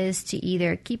alternative is to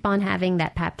either keep on having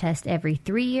that Pap test every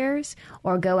 3 years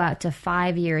or go out to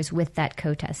 5 years with that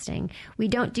co-testing. We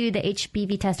don't do the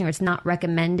HPV testing, or it's not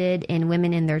recommended in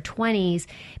women in their 20s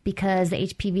because the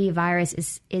HPV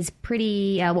virus is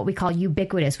pretty what we call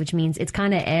ubiquitous, which means it's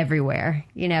kind of everywhere.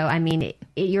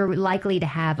 You're likely to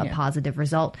have a positive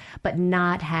result, but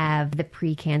not have the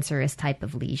precancerous type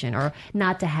of lesion, or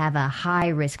not to have a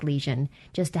high-risk lesion,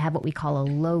 just to have what we call a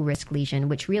low-risk lesion,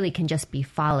 which really can just be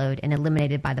followed and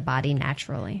eliminated by the body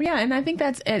naturally. Yeah, and I think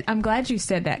that's it. I'm glad you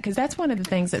said that, because that's one of the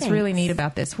things that's really neat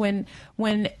about this.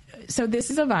 So this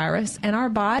is a virus, and our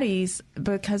bodies,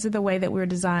 because of the way that we're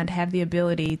designed, have the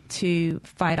ability to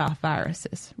fight off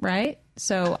viruses, right?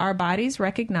 So our bodies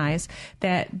recognize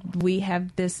that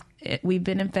we've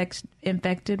been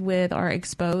infected with or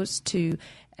exposed to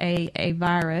a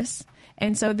virus,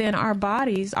 and so then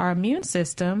our immune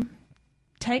system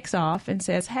takes off and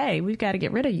says, hey, we've got to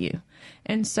get rid of you.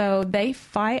 And so they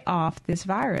fight off this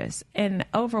virus. And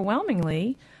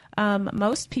overwhelmingly,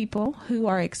 most people who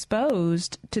are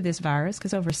exposed to this virus,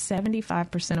 because over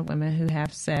 75% of women who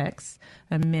have sex,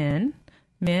 men,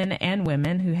 men and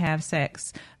women who have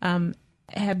sex,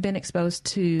 have been exposed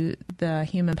to the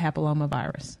human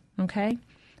papillomavirus. Okay?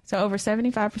 So over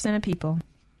 75% of people,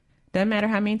 doesn't matter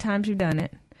how many times you've done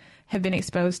it, have been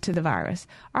exposed to the virus.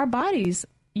 Our bodies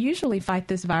usually fight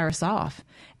this virus off.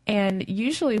 And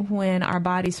usually when our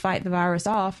bodies fight the virus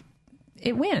off,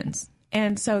 it wins.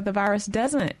 And so the virus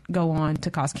doesn't go on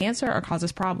to cause cancer or cause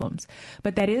us problems.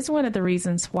 But that is one of the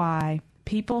reasons why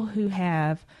people who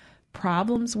have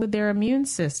problems with their immune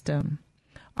system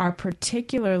are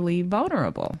particularly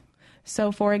vulnerable.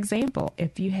 So, for example,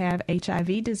 if you have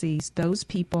HIV disease, those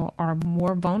people are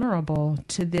more vulnerable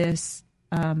to this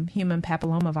human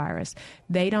papillomavirus.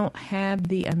 They don't have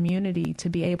the immunity to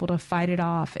be able to fight it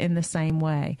off in the same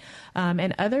way.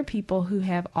 And other people who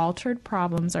have altered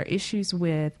problems or issues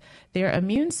with their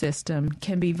immune system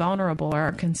can be vulnerable or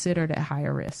are considered at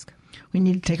higher risk. We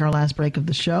need to take our last break of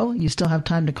the show. You still have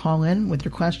time to call in with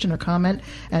your question or comment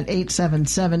at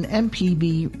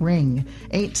 877-MPB-RING,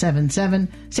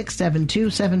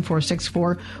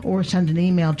 877-672-7464, or send an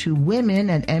email to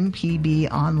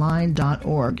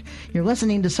women@mpbonline.org. You're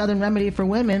listening to Southern Remedy for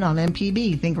Women on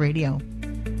MPB Think Radio.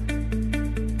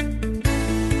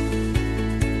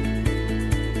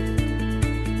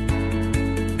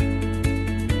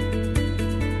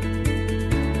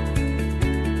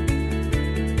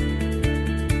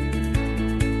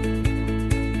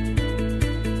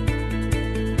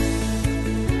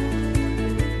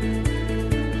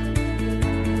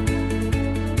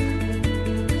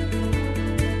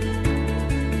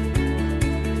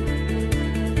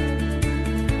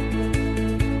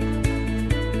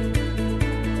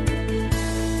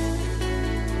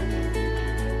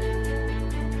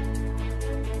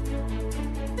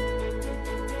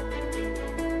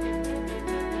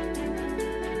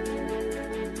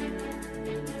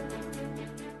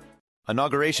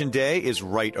 Inauguration Day is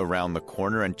right around the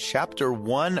corner, and Chapter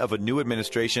 1 of a new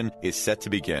administration is set to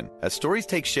begin. As stories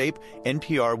take shape,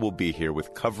 NPR will be here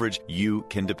with coverage you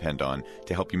can depend on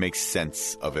to help you make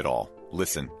sense of it all.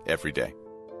 Listen every day.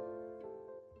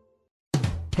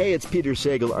 Hey, it's Peter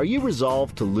Sagal. Are you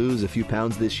resolved to lose a few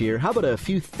pounds this year? How about a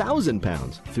few thousand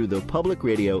pounds through the Public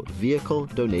Radio Vehicle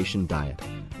Donation Diet?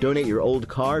 Donate your old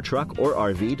car, truck, or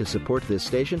RV to support this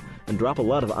station and drop a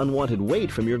lot of unwanted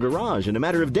weight from your garage in a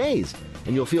matter of days.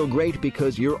 And you'll feel great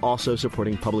because you're also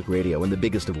supporting public radio in the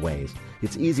biggest of ways.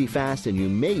 It's easy, fast, and you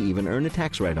may even earn a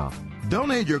tax write-off.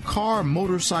 Donate your car,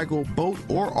 motorcycle, boat,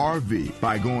 or RV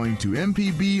by going to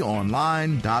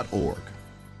mpbonline.org.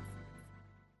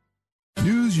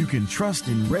 News you can trust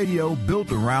in radio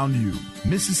built around you.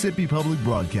 Mississippi Public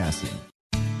Broadcasting.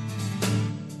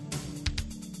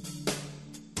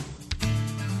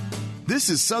 This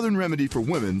is Southern Remedy for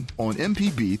Women on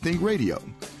MPB Think Radio.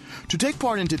 To take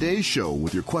part in today's show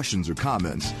with your questions or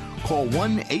comments, call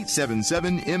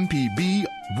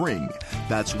 1-877-MPB-RING.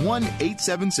 That's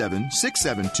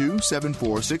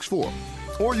 1-877-672-7464.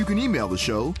 Or you can email the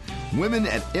show,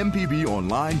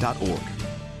 women@mpbonline.org.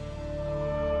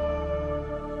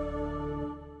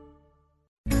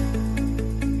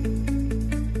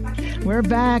 We're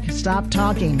back. Stop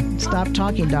talking. Stop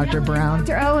talking, Dr. Brown.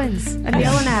 Dr. Owens, I'm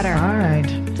yelling at her. All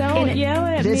right. Don't yell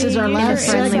at me. This is our last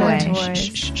segment.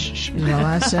 Shh. This is our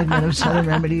last segment of Southern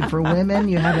Remedy for Women.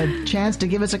 You have a chance to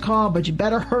give us a call, but you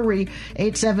better hurry.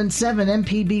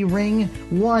 877-MPB-RING,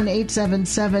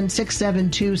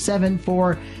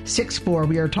 1-877-672-7464.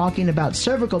 We are talking about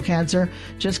cervical cancer.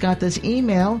 Just got this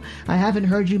email. I haven't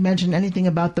heard you mention anything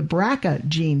about the BRCA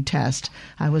gene test.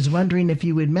 I was wondering if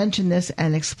you would mention this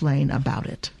and explain about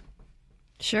it.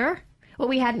 Sure. Well,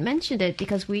 we hadn't mentioned it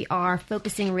because we are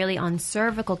focusing really on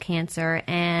cervical cancer,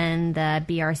 and the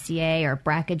BRCA or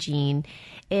BRCA gene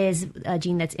is a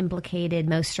gene that's implicated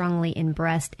most strongly in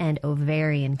breast and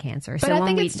ovarian cancer. But I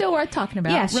think it's still worth talking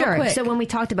about. Yeah, sure. Quick. So when we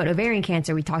talked about ovarian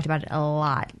cancer, we talked about it a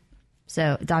lot.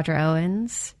 So Dr.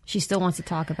 Owens, she still wants to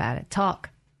talk about it. Talk.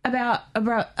 About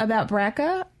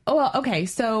BRCA? Oh, well, okay.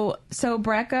 So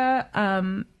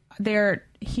BRCA, they're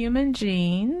human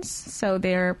genes, so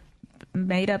they're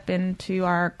made up into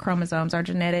our chromosomes, our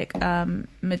genetic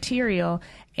material,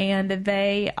 and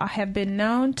they have been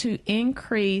known to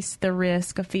increase the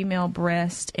risk of female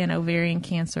breast and ovarian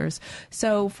cancers.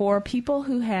 So for people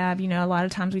who have, a lot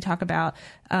of times we talk about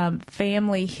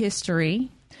family history,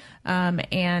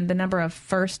 and the number of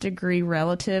first-degree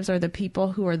relatives are the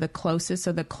people who are the closest.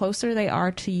 So the closer they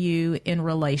are to you in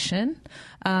relation,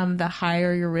 the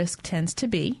higher your risk tends to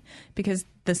be, because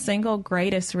the single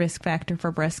greatest risk factor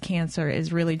for breast cancer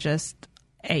is really just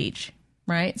age,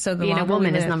 right? So the a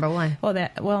woman is number one.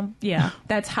 Yeah,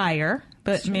 that's higher,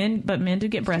 but men do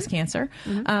get breast cancer.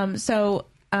 Mm-hmm. So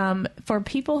for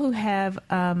people who have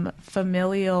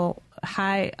familial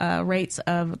high rates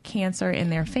of cancer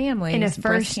in their families, in a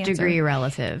first-degree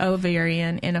relative,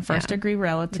 ovarian in a first-degree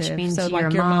relative, which means so your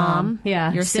like your mom,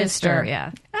 your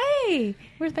sister, Hey,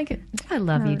 we're thinking. I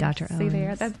love you, Dr. See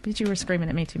Owens. there, but you were screaming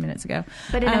at me 2 minutes ago,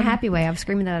 but in a happy way. I was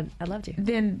screaming that I loved you.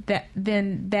 Then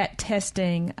that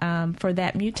testing for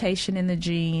that mutation in the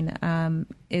gene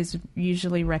is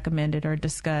usually recommended or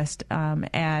discussed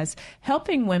as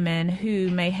helping women who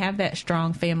may have that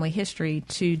strong family history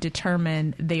to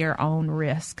determine their own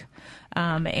risk.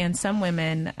 And some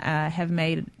women have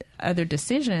made other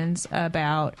decisions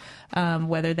about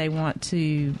whether they want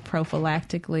to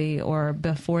prophylactically or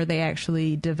before they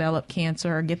actually develop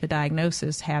cancer or get the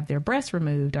diagnosis have their breasts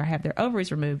removed or have their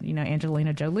ovaries removed.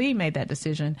 Angelina Jolie made that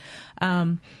decision.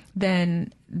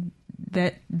 Then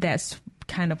that's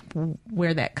kind of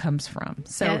where that comes from.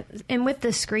 So, and with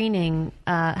the screening,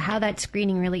 how that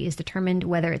screening really is determined,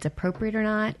 whether it's appropriate or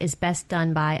not, is best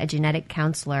done by a genetic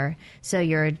counselor. So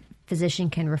your physician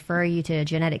can refer you to a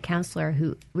genetic counselor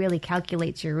who really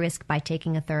calculates your risk by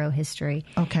taking a thorough history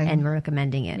and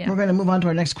recommending it. We're going to move on to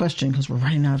our next question because we're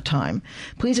running out of time.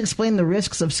 Please explain the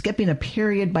risks of skipping a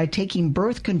period by taking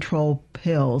birth control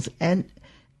pills.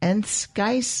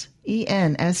 Enskyce,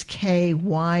 Enskyce.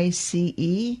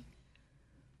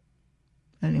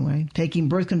 Anyway, taking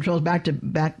birth control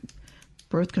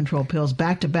pills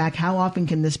back to back. How often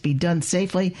can this be done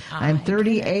safely? I'm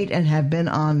 38 and have been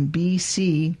on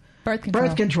BC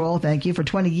birth control, thank you, for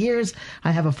 20 years. I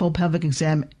have a full pelvic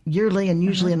exam yearly and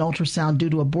usually an ultrasound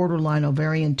due to a borderline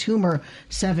ovarian tumor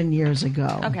 7 years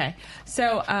ago. Okay.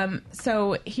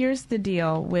 So here's the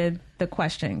deal with the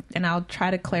question, and I'll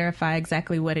try to clarify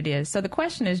exactly what it is. So the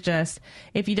question is just,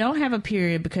 if you don't have a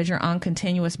period because you're on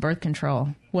continuous birth control,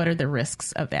 what are the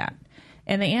risks of that?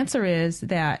 And the answer is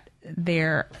that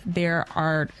there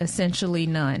are essentially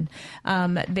none.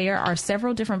 There are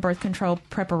several different birth control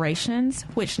preparations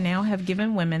which now have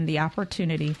given women the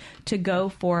opportunity to go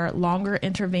for longer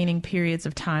intervening periods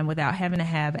of time without having to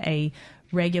have a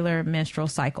regular menstrual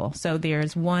cycle. So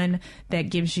there's one that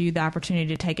gives you the opportunity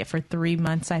to take it for 3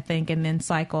 months, I think, and then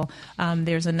cycle.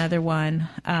 There's another one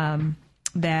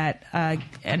that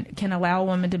can allow a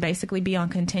woman to basically be on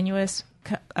continuous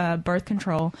birth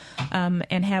control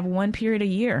and have one period a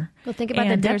year. Well, think about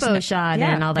the Depo shot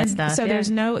and all that stuff. So there's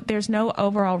no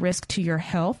overall risk to your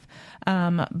health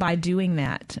by doing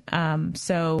that.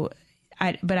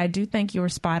 But I do think you were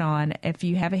spot on. If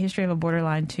you have a history of a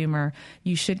borderline tumor,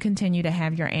 you should continue to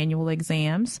have your annual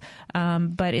exams.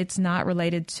 But it's not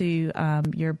related to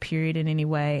your period in any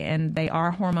way. And they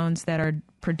are hormones that are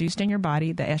produced in your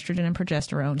body, the estrogen and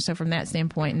progesterone. So from that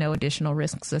standpoint, no additional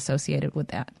risks associated with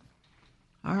that.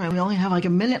 All right, we only have like a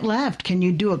minute left. Can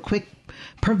you do a quick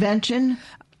prevention?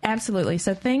 Absolutely.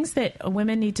 So things that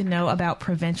women need to know about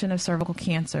prevention of cervical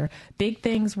cancer. Big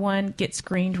things. One, get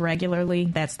screened regularly.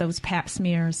 That's those pap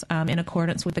smears in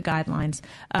accordance with the guidelines.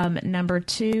 Number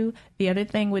two, the other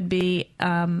thing would be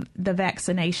the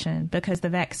vaccination, because the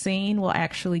vaccine will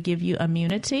actually give you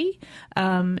immunity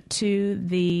to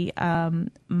the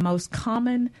most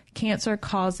common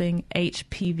cancer-causing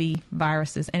HPV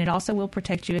viruses, and it also will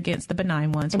protect you against the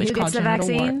benign ones, which cause genital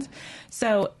warts.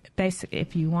 So basically,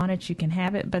 if you want it, you can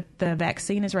have it, but the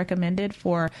vaccine is recommended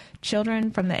for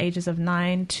children from the ages of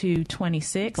 9 to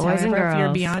 26. Boys and girls. If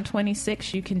you're beyond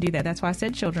 26, you can do that. That's why I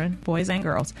said children, boys and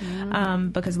girls,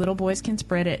 because little boys can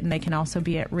spread it, and they can also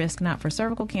be at risk not for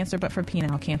cervical cancer, but for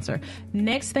penile cancer.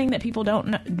 Next thing that people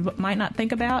might not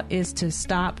think about is to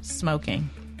stop smoking,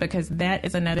 because that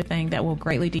is another thing that will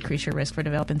greatly decrease your risk for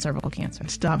developing cervical cancer.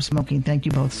 Stop smoking. Thank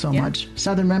you both so much.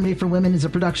 Southern Remedy for Women is a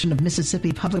production of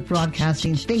Mississippi Public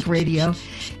Broadcasting Think Radio.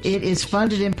 It is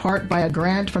funded in part by a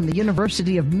grant from the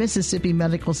University of Mississippi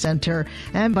Medical Center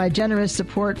and by generous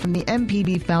support from the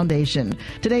MPB Foundation.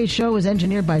 Today's show is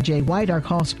engineered by Jay White. Our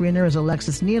call screener is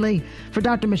Alexis Neely. For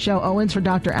Dr. Michelle Owens, for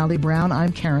Dr. Allie Brown,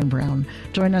 I'm Karen Brown.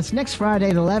 Join us next Friday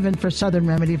at 11 for Southern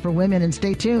Remedy for Women, and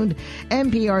stay tuned.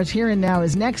 NPR's Here and Now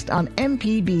is next on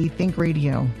MPB Think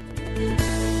Radio.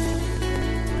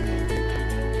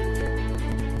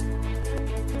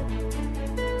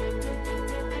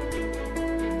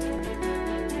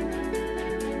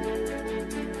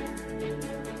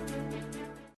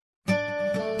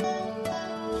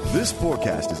 This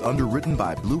forecast is underwritten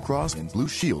by Blue Cross and Blue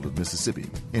Shield of Mississippi.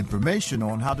 Information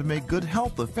on how to make good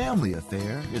health a family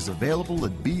affair is available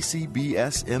at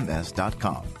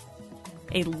bcbsms.com.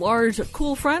 A large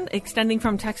cool front extending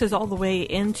from Texas all the way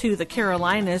into the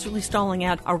Carolinas, really stalling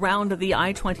out around the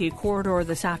I-20 corridor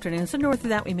this afternoon. So north of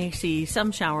that, we may see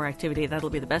some shower activity. That'll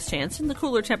be the best chance. And the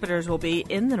cooler temperatures will be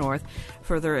in the north,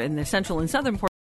 further in the central and southern portion.